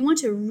further and you want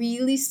to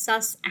really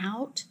suss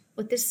out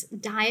what this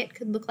diet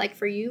could look like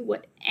for you,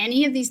 what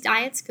any of these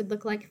diets could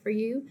look like for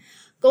you,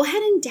 go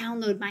ahead and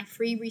download my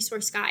free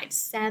resource guide,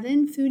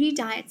 7 Foodie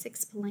Diets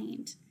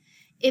Explained.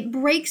 It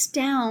breaks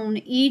down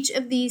each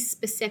of these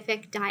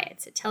specific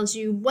diets. It tells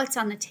you what's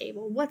on the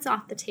table, what's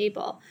off the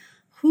table,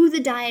 who the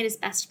diet is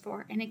best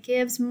for, and it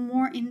gives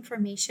more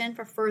information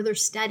for further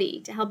study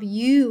to help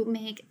you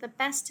make the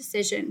best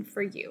decision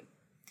for you.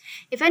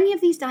 If any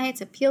of these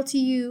diets appeal to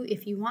you,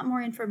 if you want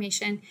more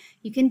information,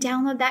 you can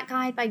download that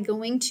guide by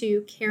going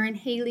to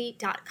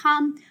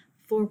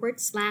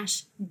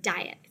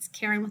KarenHaley.com/diet. It's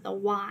Karen with a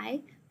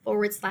Y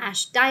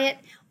 /diet,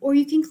 or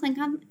you can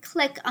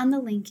click on the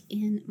link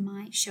in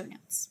my show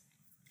notes.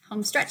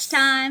 Home stretch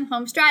time,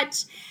 home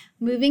stretch.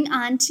 Moving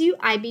on to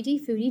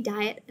IBD Foodie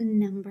Diet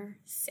number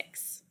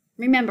 6.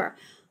 Remember,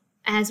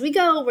 as we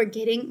go, we're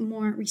getting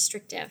more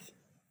restrictive.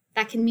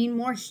 That can mean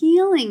more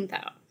healing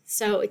though.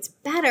 So it's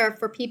better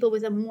for people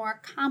with a more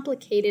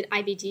complicated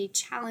IBD,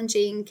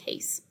 challenging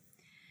case.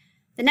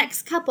 The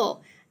next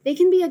couple, they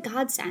can be a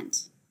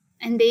godsend,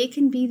 and they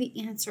can be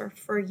the answer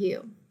for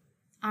you.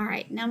 All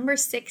right, number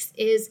 6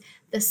 is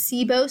the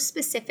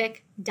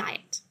SIBO-specific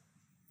diet.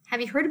 Have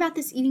you heard about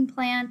this eating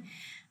plan?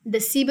 The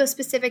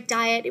SIBO-specific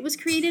diet, it was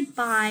created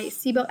by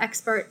SIBO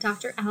expert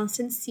Dr.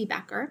 Alison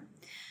Seebecker.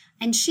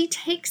 And she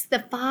takes the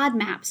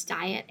FODMAPs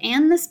diet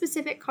and the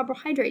specific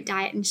carbohydrate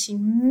diet and she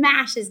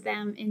mashes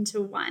them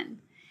into one.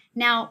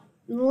 Now,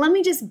 let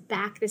me just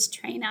back this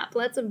train up.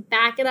 Let's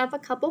back it up a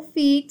couple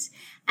feet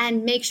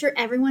and make sure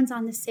everyone's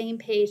on the same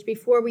page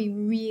before we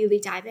really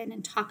dive in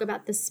and talk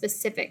about the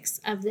specifics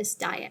of this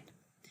diet.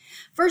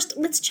 First,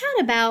 let's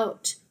chat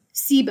about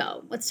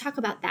SIBO. Let's talk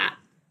about that.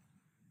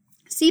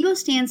 SIBO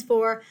stands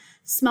for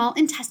small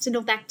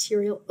intestinal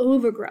bacterial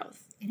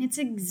overgrowth. And it's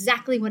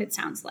exactly what it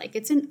sounds like.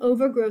 It's an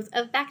overgrowth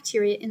of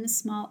bacteria in the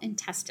small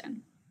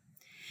intestine.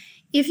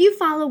 If you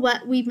follow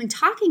what we've been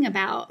talking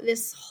about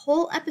this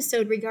whole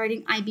episode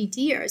regarding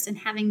IBDers and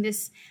having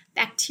this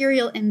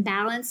bacterial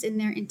imbalance in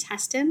their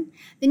intestine,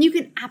 then you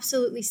can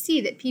absolutely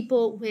see that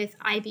people with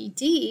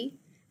IBD,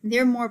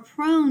 they're more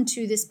prone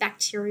to this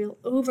bacterial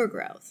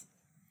overgrowth.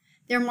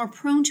 They're more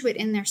prone to it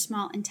in their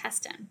small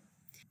intestine.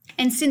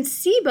 And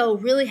since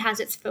SIBO really has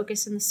its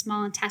focus in the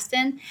small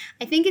intestine,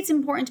 I think it's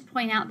important to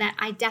point out that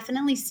I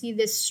definitely see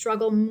this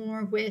struggle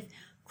more with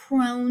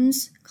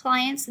Crohn's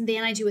clients than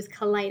I do with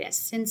colitis,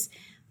 since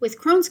with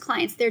Crohn's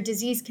clients, their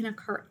disease can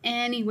occur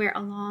anywhere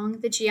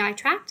along the GI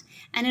tract,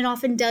 and it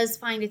often does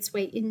find its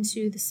way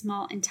into the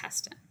small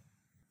intestine.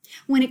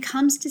 When it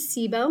comes to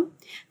SIBO,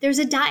 there's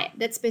a diet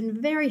that's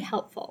been very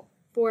helpful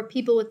for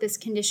people with this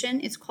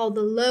condition. It's called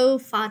the low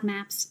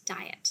FODMAPs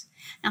diet.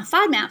 Now,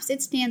 FODMAPs,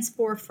 it stands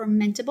for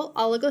fermentable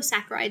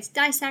oligosaccharides,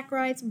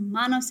 disaccharides,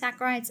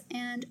 monosaccharides,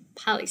 and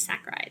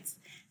polysaccharides.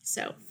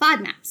 So,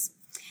 FODMAPs.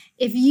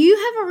 If you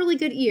have a really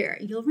good ear,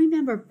 you'll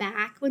remember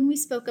back when we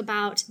spoke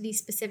about the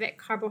specific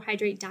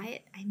carbohydrate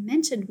diet, I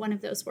mentioned one of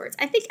those words.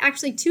 I think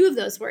actually two of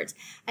those words.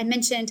 I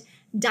mentioned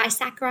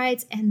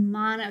disaccharides and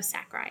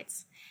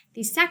monosaccharides.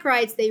 These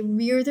saccharides, they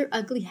rear their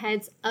ugly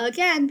heads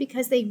again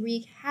because they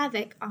wreak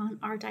havoc on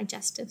our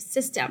digestive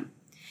system.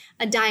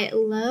 A diet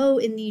low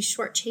in these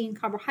short-chain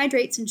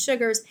carbohydrates and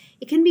sugars,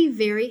 it can be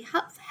very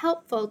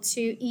helpful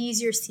to ease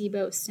your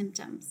SIBO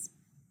symptoms.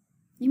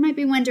 You might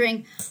be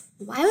wondering,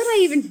 why would I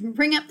even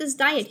bring up this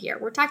diet here?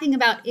 We're talking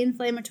about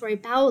inflammatory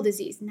bowel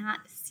disease,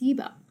 not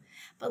SIBO.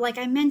 But like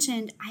I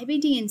mentioned,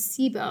 IBD and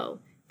SIBO,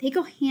 they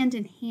go hand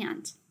in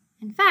hand.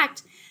 In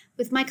fact,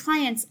 with my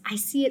clients, I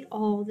see it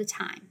all the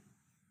time.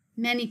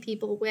 Many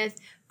people with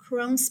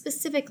Crohn's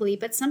specifically,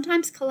 but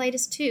sometimes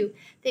colitis too,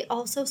 they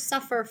also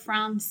suffer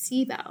from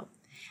SIBO.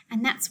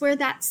 And that's where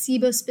that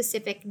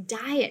SIBO-specific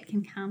diet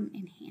can come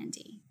in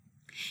handy.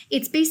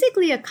 It's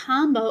basically a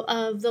combo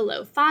of the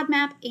low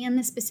FODMAP and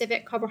the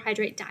specific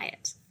carbohydrate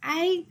diet.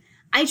 I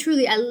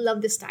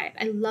love this diet.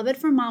 I love it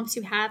for moms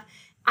who have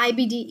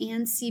IBD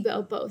and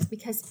SIBO both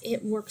because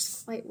it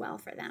works quite well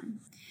for them.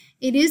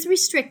 It is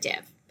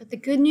restrictive, but the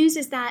good news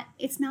is that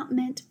it's not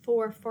meant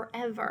for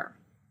forever.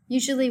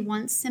 Usually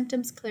once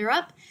symptoms clear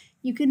up,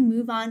 you can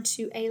move on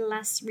to a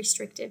less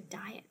restrictive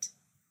diet.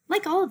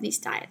 Like all of these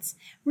diets,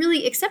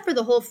 really, except for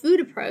the whole food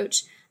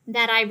approach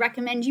that I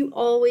recommend you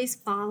always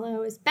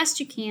follow as best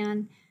you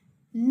can,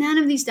 none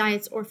of these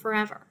diets are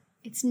forever.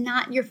 It's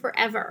not your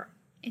forever.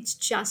 It's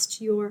just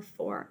your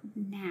for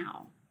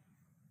now.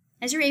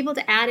 As you're able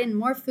to add in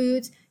more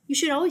foods, you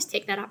should always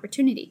take that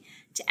opportunity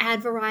to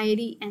add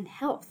variety and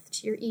health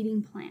to your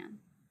eating plan.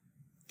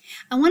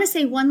 I want to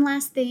say one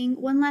last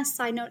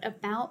side note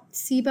about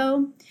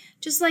SIBO.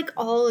 Just like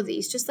all of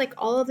these, just like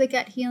all of the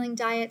gut healing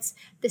diets,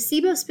 the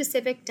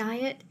SIBO-specific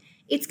diet,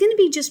 it's going to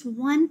be just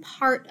one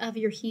part of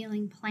your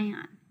healing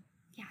plan.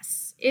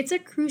 Yes, it's a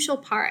crucial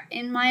part.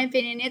 In my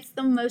opinion, it's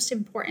the most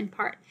important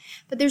part.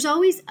 But there's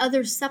always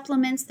other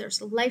supplements.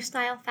 There's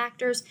lifestyle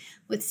factors.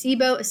 With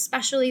SIBO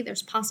especially,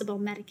 there's possible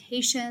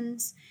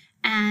medications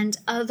and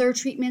other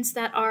treatments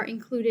that are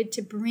included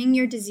to bring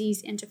your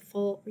disease into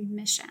full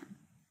remission.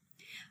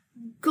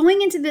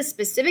 Going into the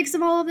specifics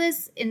of all of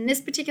this in this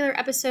particular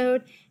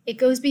episode, it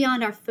goes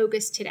beyond our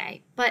focus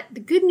today. But the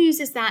good news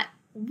is that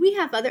we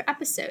have other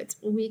episodes.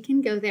 We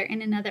can go there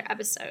in another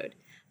episode.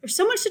 There's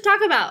so much to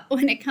talk about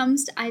when it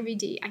comes to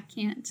IBD. I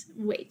can't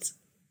wait.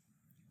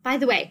 By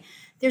the way,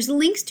 there's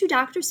links to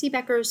Dr.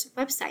 Seebecker's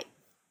website.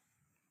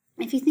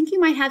 If you think you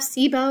might have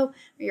SIBO or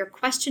you're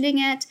questioning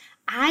it,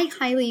 I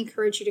highly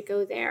encourage you to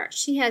go there.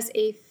 She has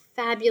a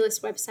fabulous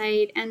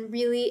website, and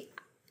really,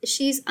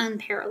 she's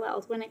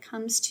unparalleled when it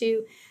comes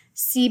to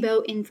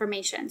SIBO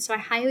information. So I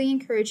highly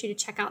encourage you to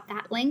check out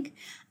that link.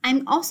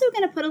 I'm also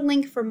going to put a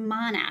link for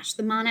Monash,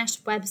 the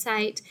Monash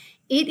website.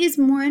 It is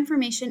more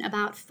information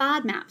about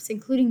FODMAPs,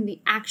 including the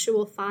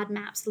actual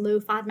FODMAPs, low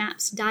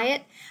FODMAPs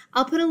diet.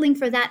 I'll put a link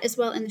for that as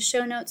well in the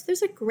show notes.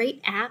 There's a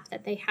great app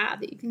that they have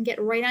that you can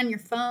get right on your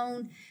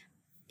phone.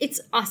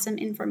 It's awesome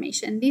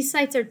information. These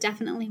sites are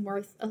definitely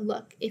worth a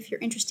look if you're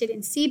interested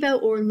in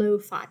SIBO or low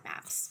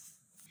FODMAPs.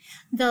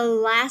 The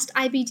last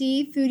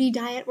IBD foodie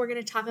diet we're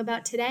going to talk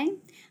about today,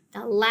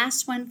 the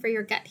last one for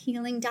your gut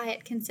healing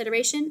diet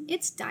consideration,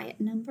 it's diet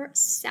number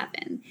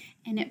 7.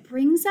 And it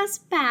brings us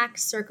back,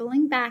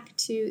 circling back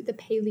to the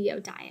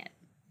paleo diet.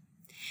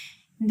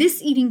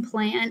 This eating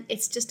plan,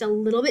 it's just a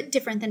little bit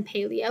different than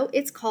paleo.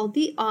 It's called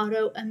the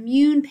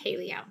autoimmune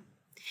paleo.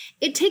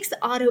 It takes the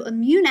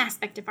autoimmune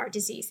aspect of our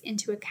disease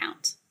into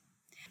account.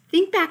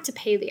 Think back to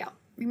paleo.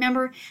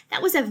 Remember,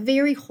 that was a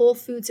very whole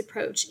foods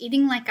approach,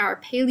 eating like our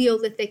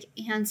Paleolithic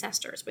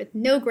ancestors with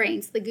no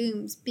grains,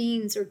 legumes,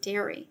 beans, or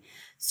dairy.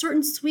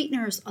 Certain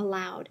sweeteners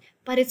allowed,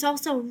 but it's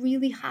also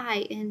really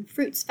high in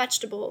fruits,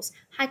 vegetables,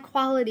 high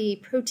quality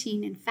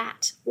protein and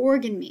fat,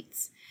 organ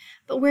meats.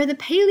 But where the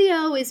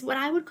paleo is what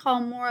I would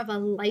call more of a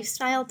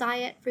lifestyle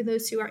diet for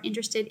those who are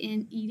interested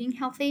in eating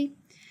healthy,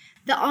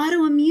 the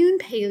autoimmune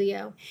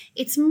paleo,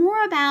 it's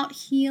more about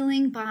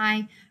healing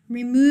by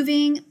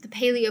removing the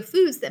paleo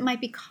foods that might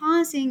be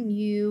causing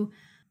you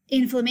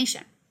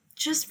inflammation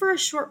just for a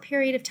short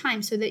period of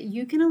time so that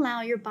you can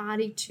allow your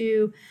body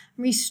to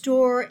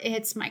restore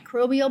its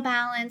microbial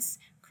balance,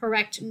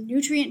 correct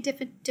nutrient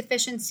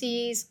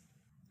deficiencies,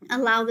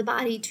 allow the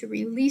body to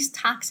release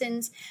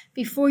toxins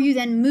before you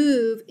then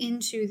move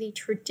into the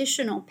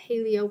traditional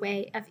paleo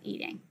way of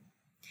eating.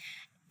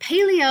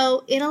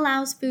 Paleo, it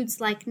allows foods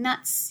like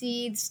nuts,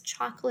 seeds,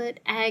 chocolate,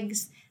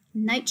 eggs,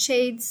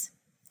 nightshades.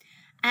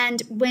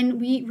 And when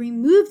we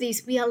remove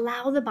these, we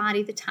allow the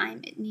body the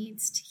time it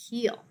needs to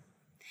heal.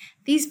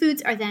 These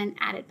foods are then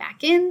added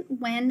back in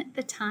when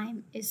the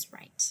time is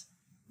right.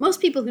 Most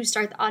people who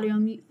start the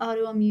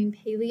autoimmune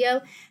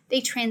paleo,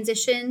 they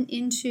transition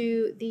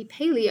into the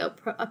paleo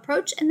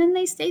approach and then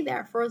they stay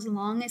there for as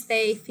long as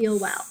they feel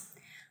well.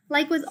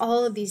 Like with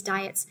all of these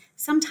diets,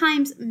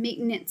 sometimes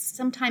maintenance,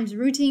 sometimes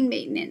routine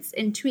maintenance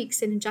and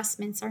tweaks and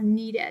adjustments are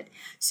needed.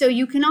 So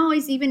you can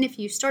always, even if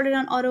you started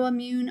on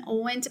autoimmune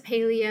or went to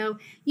paleo,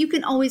 you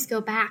can always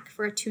go back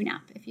for a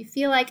tune-up. If you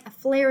feel like a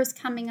flare is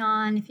coming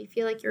on, if you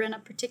feel like you're in a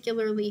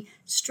particularly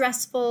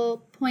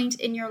stressful point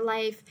in your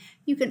life,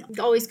 you can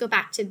always go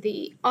back to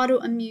the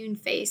autoimmune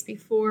phase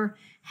before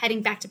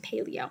heading back to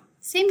paleo.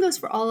 Same goes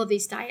for all of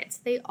these diets.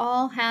 They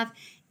all have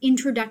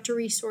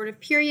introductory sort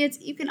of periods.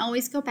 You can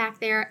always go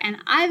back there, and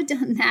I've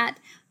done that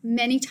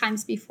many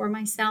times before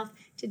myself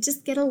to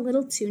just get a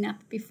little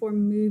tune-up before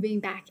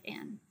moving back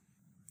in.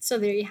 So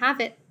there you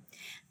have it.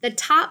 The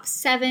top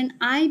 7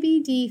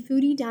 IBD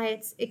foodie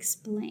diets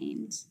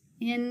explained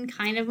in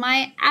kind of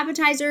my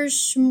appetizer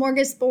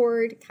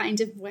smorgasbord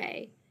kind of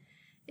way.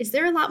 Is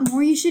there a lot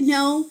more you should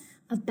know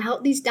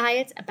about these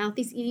diets, about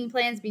these eating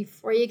plans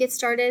before you get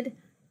started?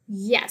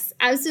 Yes,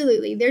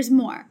 absolutely. There's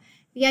more.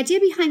 The idea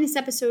behind this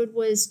episode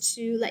was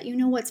to let you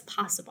know what's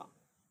possible.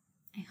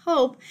 I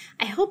hope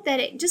that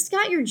it just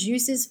got your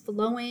juices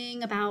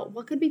flowing about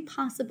what could be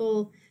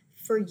possible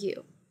for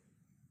you.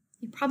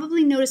 You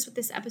probably noticed with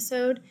this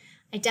episode,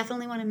 I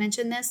definitely want to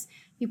mention this,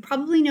 you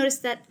probably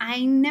noticed that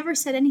I never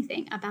said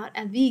anything about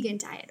a vegan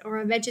diet or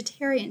a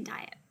vegetarian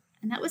diet,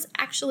 and that was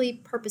actually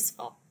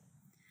purposeful.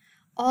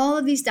 All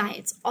of these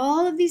diets,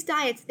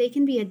 they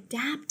can be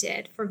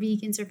adapted for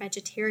vegans or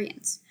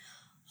vegetarians.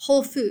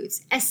 Whole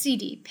foods,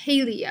 SCD,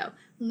 paleo,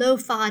 low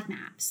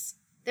FODMAPs.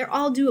 They're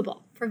all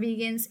doable for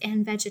vegans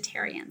and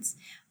vegetarians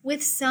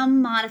with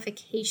some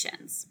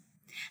modifications.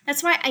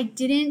 That's why I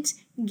didn't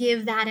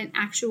give that an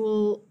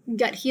actual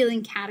gut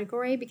healing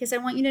category, because I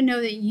want you to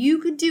know that you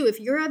could do, if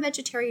you're a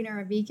vegetarian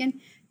or a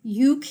vegan,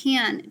 you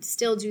can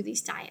still do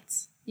these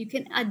diets. You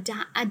can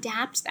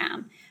adapt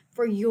them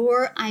for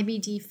your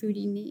IBD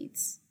foodie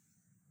needs.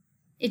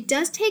 It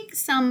does take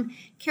some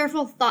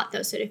careful thought,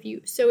 though. So if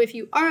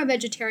you are a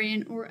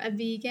vegetarian or a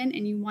vegan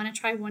and you want to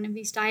try one of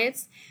these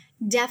diets,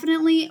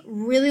 definitely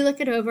really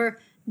look it over.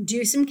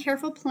 Do some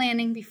careful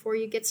planning before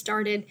you get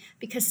started,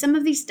 because some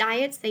of these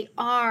diets, they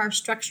are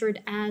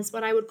structured as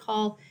what I would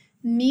call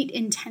meat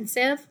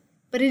intensive,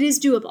 but it is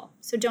doable.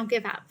 So don't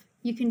give up.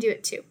 You can do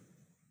it too.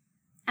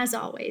 As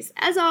always,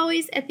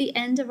 at the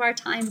end of our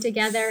time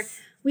together,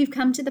 we've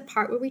come to the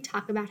part where we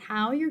talk about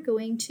how you're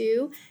going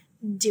to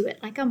do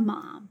it like a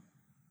mom.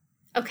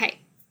 Okay,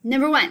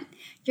 number 1,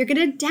 you're going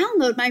to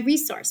download my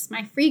resource,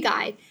 my free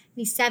guide,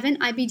 the 7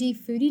 IBD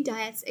Foodie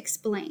Diets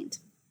Explained.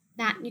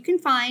 That you can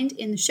find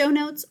in the show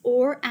notes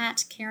or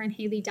at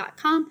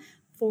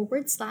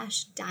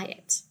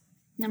KarenHaley.com/diet.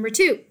 Number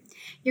 2,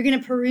 you're going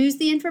to peruse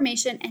the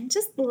information and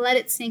just let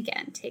it sink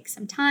in. Take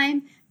some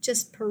time,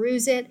 just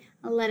peruse it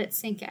and let it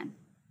sink in.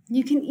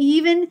 You can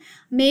even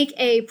make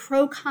a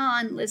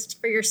pro-con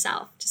list for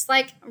yourself, just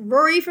like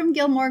Rory from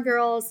Gilmore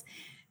Girls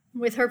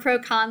with her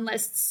pro-con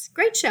lists.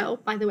 Great show,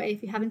 by the way,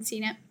 if you haven't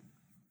seen it.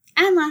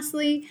 And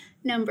lastly,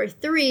 number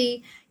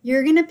 3,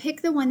 you're going to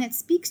pick the one that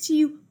speaks to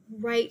you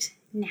right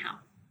now.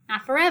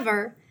 Not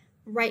forever,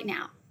 right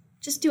now.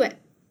 Just do it.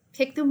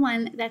 Pick the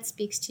one that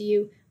speaks to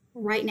you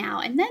right now,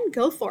 and then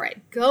go for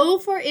it. Go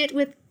for it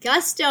with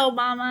gusto,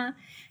 mama.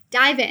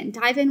 Dive in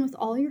with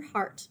all your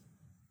heart.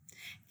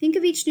 Think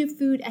of each new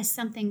food as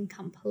something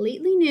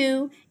completely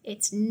new.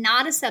 It's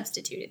not a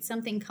substitute. It's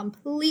something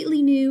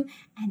completely new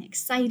and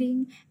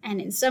exciting, and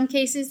in some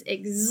cases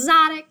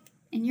exotic.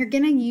 And you're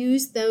going to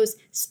use those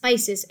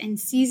spices and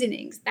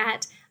seasonings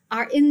that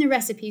are in the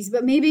recipes,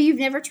 but maybe you've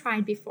never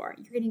tried before.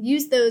 You're going to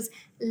use those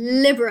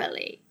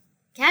liberally.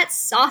 Get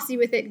saucy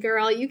with it,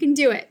 girl. You can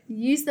do it.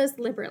 Use those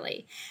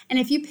liberally. And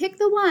if you pick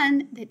the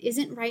one that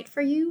isn't right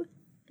for you,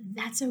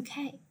 that's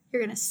okay.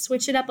 You're going to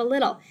switch it up a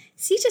little.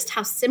 See just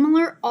how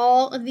similar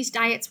all of these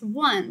diets,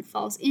 one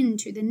falls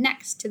into the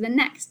next, to the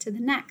next, to the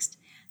next.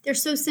 They're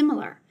so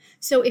similar.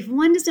 So if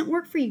one doesn't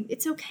work for you,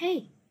 it's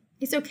okay.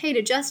 It's okay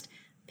to just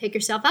pick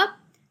yourself up,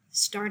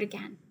 start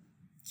again.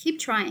 Keep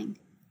trying.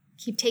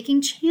 Keep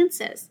taking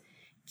chances.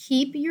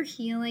 Keep your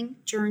healing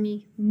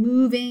journey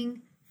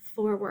moving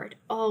forward,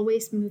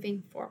 always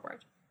moving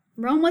forward.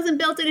 Rome wasn't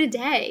built in a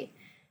day,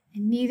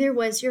 and neither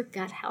was your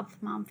gut health,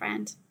 mom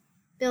friend.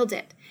 Build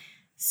it.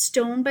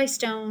 Stone by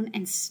stone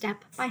and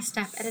step by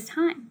step at a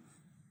time.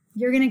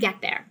 You're going to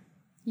get there.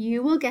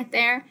 You will get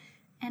there,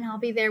 and I'll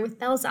be there with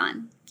bells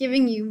on,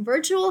 giving you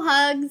virtual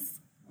hugs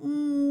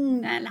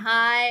and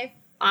high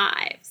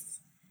fives.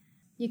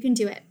 You can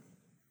do it.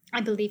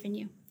 I believe in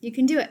you. You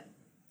can do it.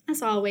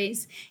 As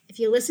always, if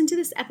you listen to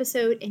this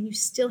episode and you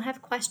still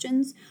have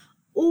questions,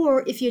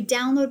 or if you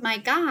download my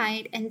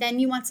guide and then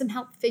you want some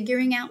help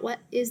figuring out what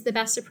is the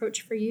best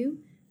approach for you,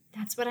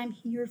 that's what I'm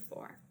here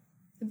for.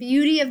 The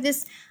beauty of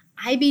this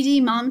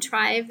IBD mom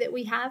tribe that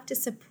we have to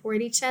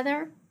support each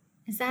other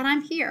is that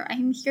I'm here.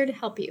 I'm here to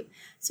help you.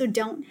 So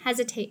don't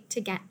hesitate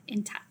to get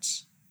in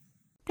touch.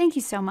 Thank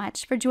you so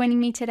much for joining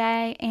me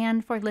today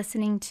and for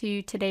listening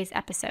to today's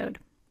episode.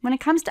 When it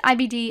comes to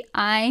IBD,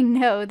 I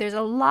know there's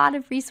a lot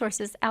of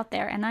resources out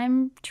there, and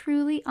I'm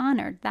truly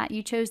honored that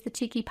you chose the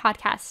Cheeky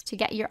Podcast to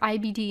get your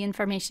IBD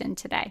information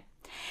today.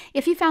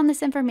 If you found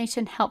this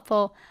information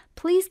helpful,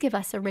 please give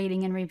us a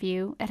rating and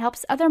review. It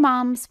helps other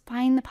moms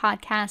find the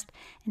podcast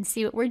and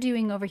see what we're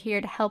doing over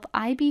here to help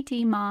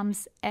IBD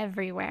moms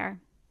everywhere.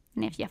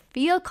 And if you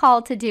feel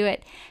called to do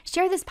it,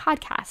 share this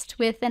podcast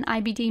with an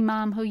IBD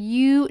mom who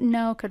you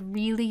know could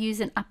really use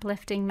an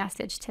uplifting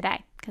message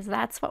today, because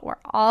that's what we're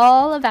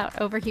all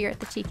about over here at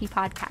the Cheeky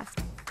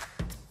Podcast.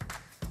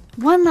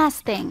 One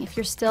last thing, if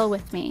you're still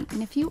with me,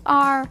 and if you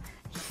are,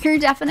 you're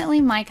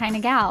definitely my kind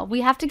of gal.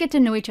 We have to get to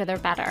know each other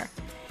better.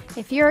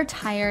 If you're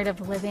tired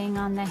of living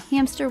on the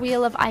hamster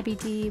wheel of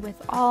IBD with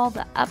all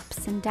the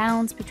ups and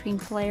downs between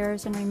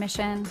flares and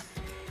remission,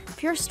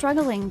 if you're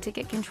struggling to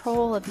get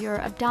control of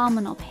your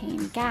abdominal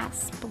pain,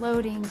 gas,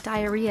 bloating,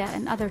 diarrhea,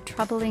 and other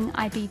troubling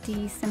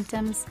IBD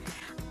symptoms,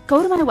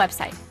 go to my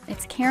website.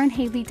 It's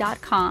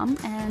KarenHaley.com,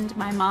 and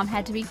my mom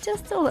had to be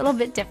just a little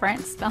bit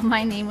different, spell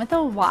my name with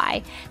a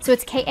Y. So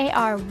it's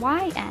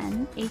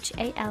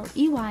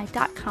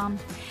KarenHaley.com,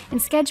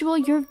 and schedule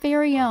your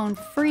very own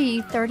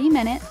free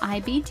 30-minute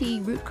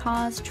IBD root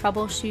cause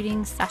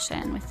troubleshooting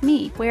session with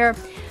me, where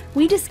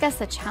we discuss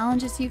the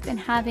challenges you've been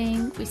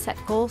having, we set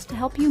goals to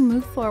help you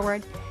move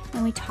forward,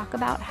 and we talk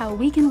about how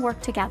we can work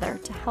together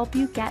to help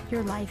you get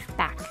your life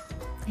back.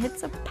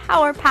 It's a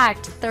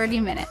power-packed 30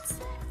 minutes.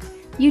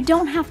 You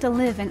don't have to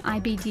live in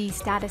IBD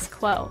status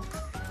quo.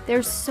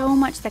 There's so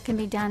much that can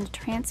be done to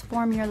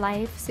transform your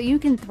life so you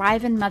can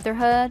thrive in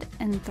motherhood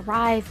and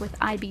thrive with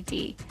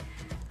IBD.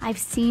 I've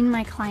seen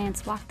my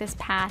clients walk this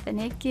path,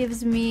 and it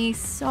gives me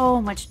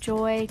so much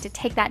joy to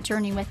take that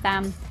journey with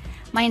them.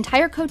 My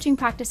entire coaching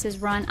practice is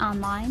run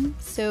online,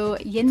 so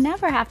you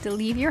never have to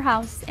leave your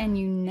house and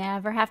you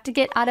never have to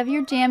get out of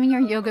your jammy or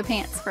yoga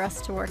pants for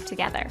us to work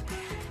together.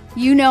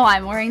 You know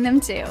I'm wearing them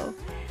too.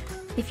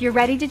 If you're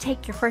ready to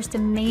take your first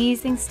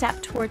amazing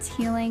step towards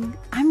healing,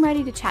 I'm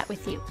ready to chat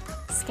with you.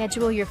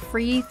 Schedule your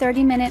free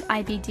 30-minute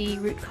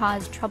IBD root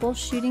cause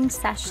troubleshooting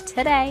sesh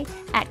today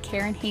at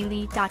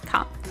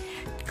KarenHaley.com.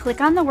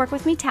 Click on the Work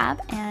With Me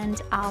tab, and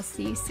I'll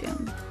see you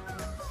soon.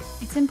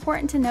 It's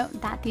important to note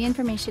that the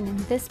information in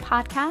this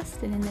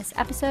podcast and in this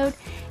episode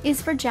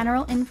is for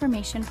general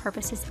information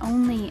purposes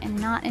only and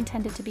not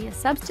intended to be a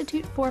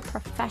substitute for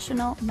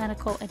professional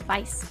medical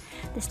advice.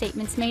 The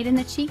statements made in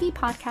the Cheeky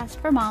Podcast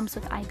for Moms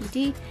with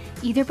IBD,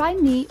 either by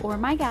me or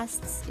my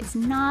guests, is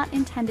not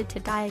intended to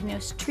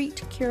diagnose,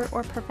 treat, cure,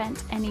 or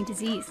prevent any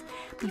disease.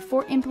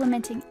 Before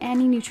implementing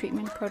any new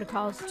treatment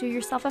protocols, do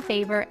yourself a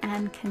favor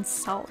and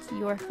consult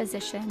your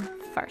physician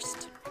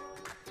first.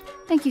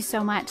 Thank you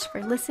so much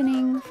for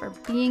listening, for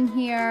being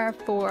here,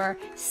 for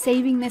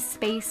saving this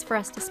space for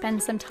us to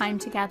spend some time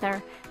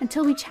together.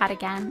 Until we chat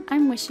again,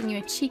 I'm wishing you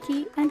a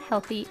cheeky and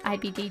healthy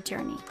IBD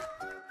journey.